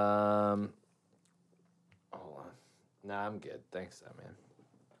 Hold on. Nah, I'm good. Thanks,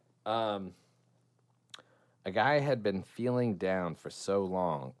 man. A guy had been feeling down for so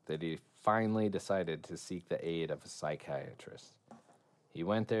long that he finally decided to seek the aid of a psychiatrist. He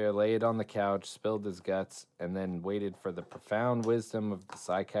went there, laid on the couch, spilled his guts, and then waited for the profound wisdom of the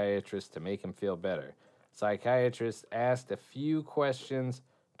psychiatrist to make him feel better. Psychiatrist asked a few questions,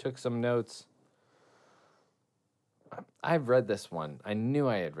 took some notes. I've read this one. I knew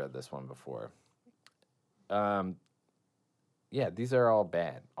I had read this one before. Yeah, these are all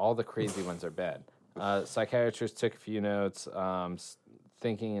bad. All the crazy ones are bad. Psychiatrist took a few notes,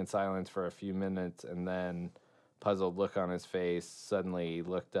 thinking in silence for a few minutes, and then, puzzled look on his face, suddenly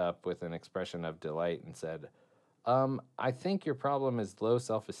looked up with an expression of delight and said, I think your problem is low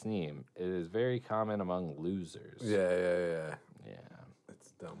self-esteem. It is very common among losers. Yeah. Yeah.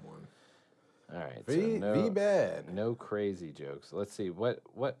 It's a dumb one. All right. Be bad. No crazy jokes. Let's see. What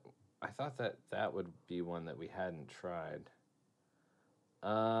I thought that would be one that we hadn't tried.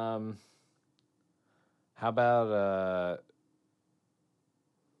 How about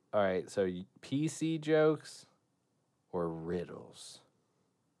all right, so PC jokes or riddles?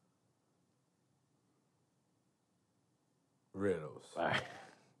 Riddles. All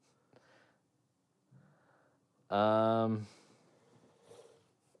right.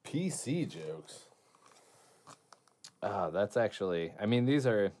 PC jokes. Oh, that's actually. I mean, these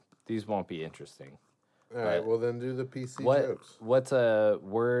won't be interesting. All right, well then do the PC jokes. What's a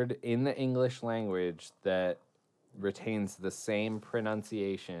word in the English language that retains the same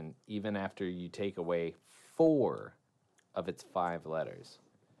pronunciation even after you take away 4 of its 5 letters?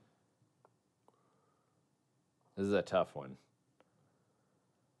 This is a tough one.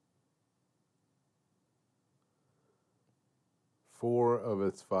 Four of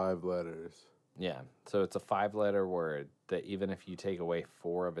its 5 letters. Yeah, so it's a 5-letter word that even if you take away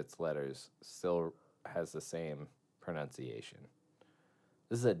 4 of its letters, still has the same pronunciation.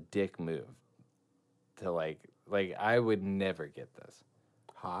 This is a dick move. To like I would never get this.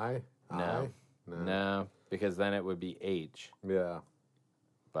 Hi? No, because then it would be H. Yeah.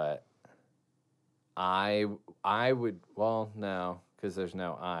 But I would, well, no, because there's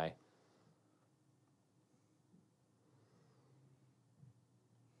no I.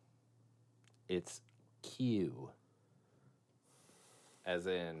 It's Q. As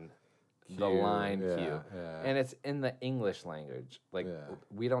in the line Q. Yeah. And it's in the English language. Like,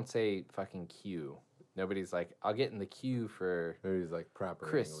 we don't say fucking Q. Nobody's like, I'll get in the queue for Nobody's like proper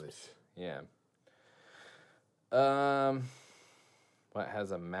crisps. English. Yeah. What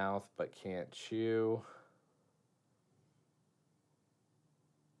has a mouth but can't chew?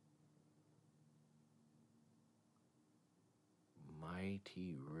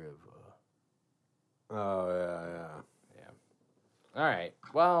 Mighty River. Oh, yeah. All right.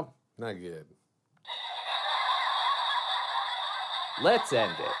 Well, not good. Let's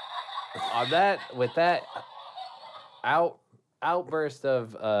end it on that. With that outburst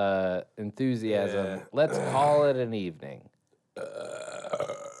of enthusiasm, let's call it an evening.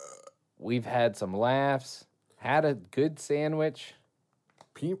 We've had some laughs, had a good sandwich.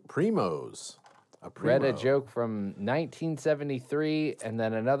 Primos. read a joke from 1973 and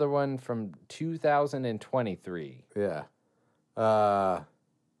then another one from 2023. Yeah. How's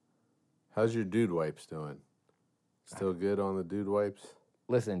your dude wipes doing? Still good on the dude wipes?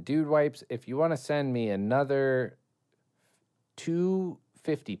 Listen, dude wipes, if you want to send me another 2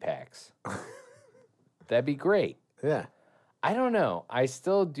 50-packs, that'd be great. Yeah. I don't know. I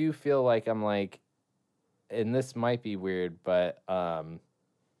still do feel like I'm like, and this might be weird, but, I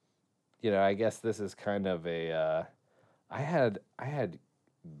guess this is kind of a, I had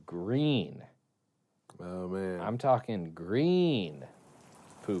green. Oh, man. I'm talking green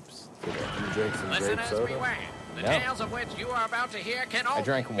poops today. You drank some grape Listeners, soda? beware. The tales of which you are about to hear can only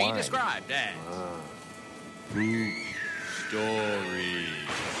drank be wine. described as poop stories.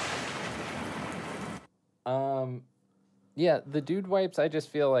 Yeah, the dude wipes, I just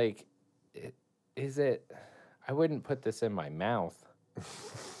feel like, I wouldn't put this in my mouth.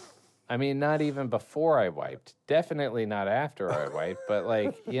 I mean, not even before I wiped. Definitely not after I wiped, but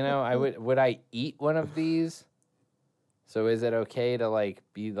would I eat one of these? So is it okay to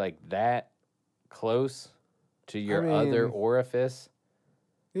be that close to your other orifice?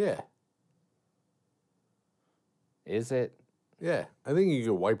 Yeah. Is it? Yeah. I think you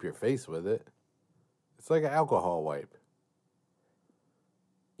could wipe your face with it. It's like an alcohol wipe.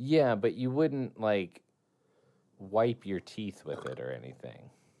 Yeah, but you wouldn't wipe your teeth with it or anything.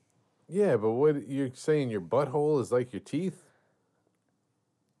 Yeah, but what you're saying your butthole is like your teeth?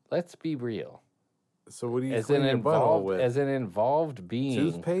 Let's be real. So what do you clean your butthole with? As an involved being.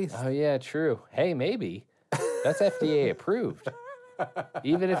 Toothpaste? Oh, yeah, true. Hey, maybe. That's FDA approved.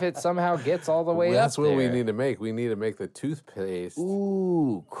 Even if it somehow gets all the way up there. That's what we need to make. We need to make the toothpaste.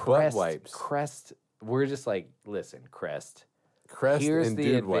 Ooh, butt wipes. Crest. We're just listen, Crest. Crest Here's and the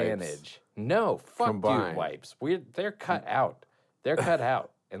dude advantage. wipes. No, fuck Combined. dude wipes. They're cut out. They're cut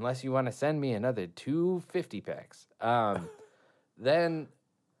out. Unless you want to send me another 2 50-packs. Then,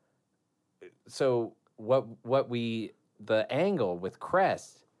 so the angle with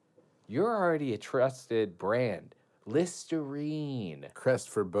Crest, you're already a trusted brand. Listerine. Crest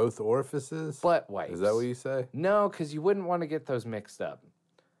for both orifices? Butt wipes. Is that what you say? No, because you wouldn't want to get those mixed up.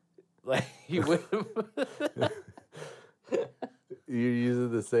 You wouldn't. You're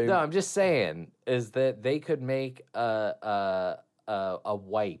using the same. No, I'm just saying is that they could make a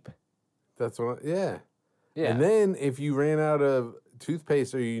wipe. That's what. Yeah. Yeah. And then if you ran out of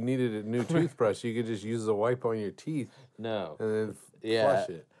toothpaste or you needed a new toothbrush, you could just use a wipe on your teeth. No. And then flush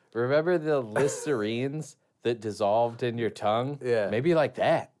it. Remember the Listerines that dissolved in your tongue? Yeah. Maybe like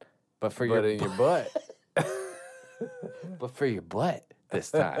that, but for But in your butt. but for your butt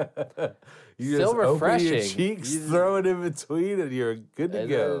this time. You Still just refreshing. open your cheeks, throw it in between, and you're good to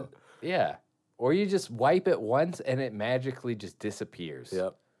go. Yeah. Or you just wipe it once and it magically just disappears.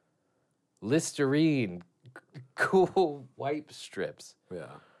 Yep. Listerine, cool wipe strips.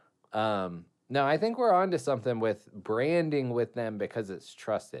 Yeah. No, I think we're onto something with branding with them because it's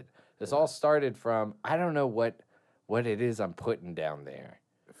trusted. This all started from, I don't know what it is I'm putting down there.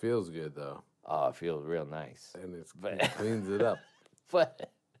 It feels good, though. Oh, it feels real nice. And it cleans it up.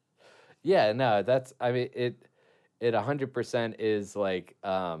 But, yeah, no, it 100% is I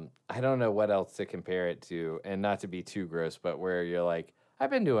don't know what else to compare it to, and not to be too gross, but where you're like, I've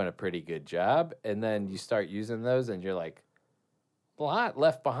been doing a pretty good job, and then you start using those, and you're like, a lot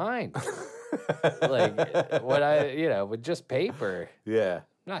left behind. With just paper. Yeah.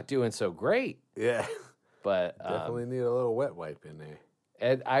 Not doing so great. Yeah. But Definitely need a little wet wipe in there.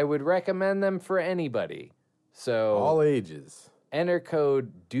 And I would recommend them for anybody. So all ages. Enter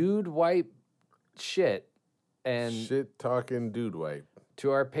code DUDEWIPE and shit talking dude wipe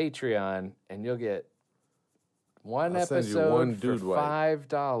to our Patreon, and you'll get one I'll episode send you one for dude wipe.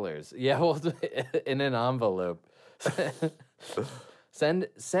 $5. Yeah, we'll do it in an envelope.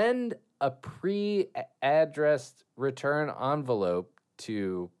 Send a pre-addressed return envelope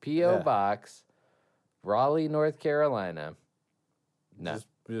to P.O. Box, Raleigh, North Carolina. No.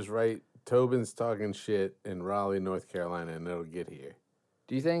 Just write Tobins talking shit in Raleigh, North Carolina, and it'll get here.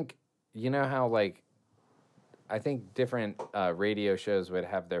 Do you think, how I think different radio shows would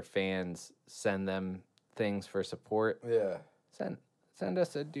have their fans send them things for support? Yeah. Send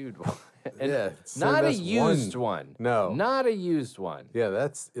us a dude one. Yeah. Not a used one. No. Not a used one. Yeah,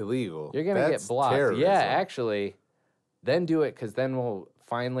 that's illegal. You're going to get blocked. Terrorism. Yeah, actually, then do it, because then we'll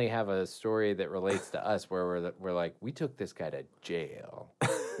finally have a story that relates to us where we're like, we took this guy to jail.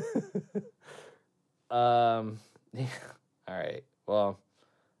 All right. Well,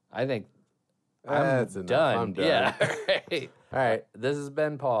 I think That's I'm enough. done. I'm done. Yeah. All right. This has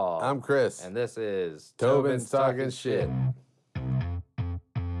been Paul. I'm Chris. And this is Tobins talking shit.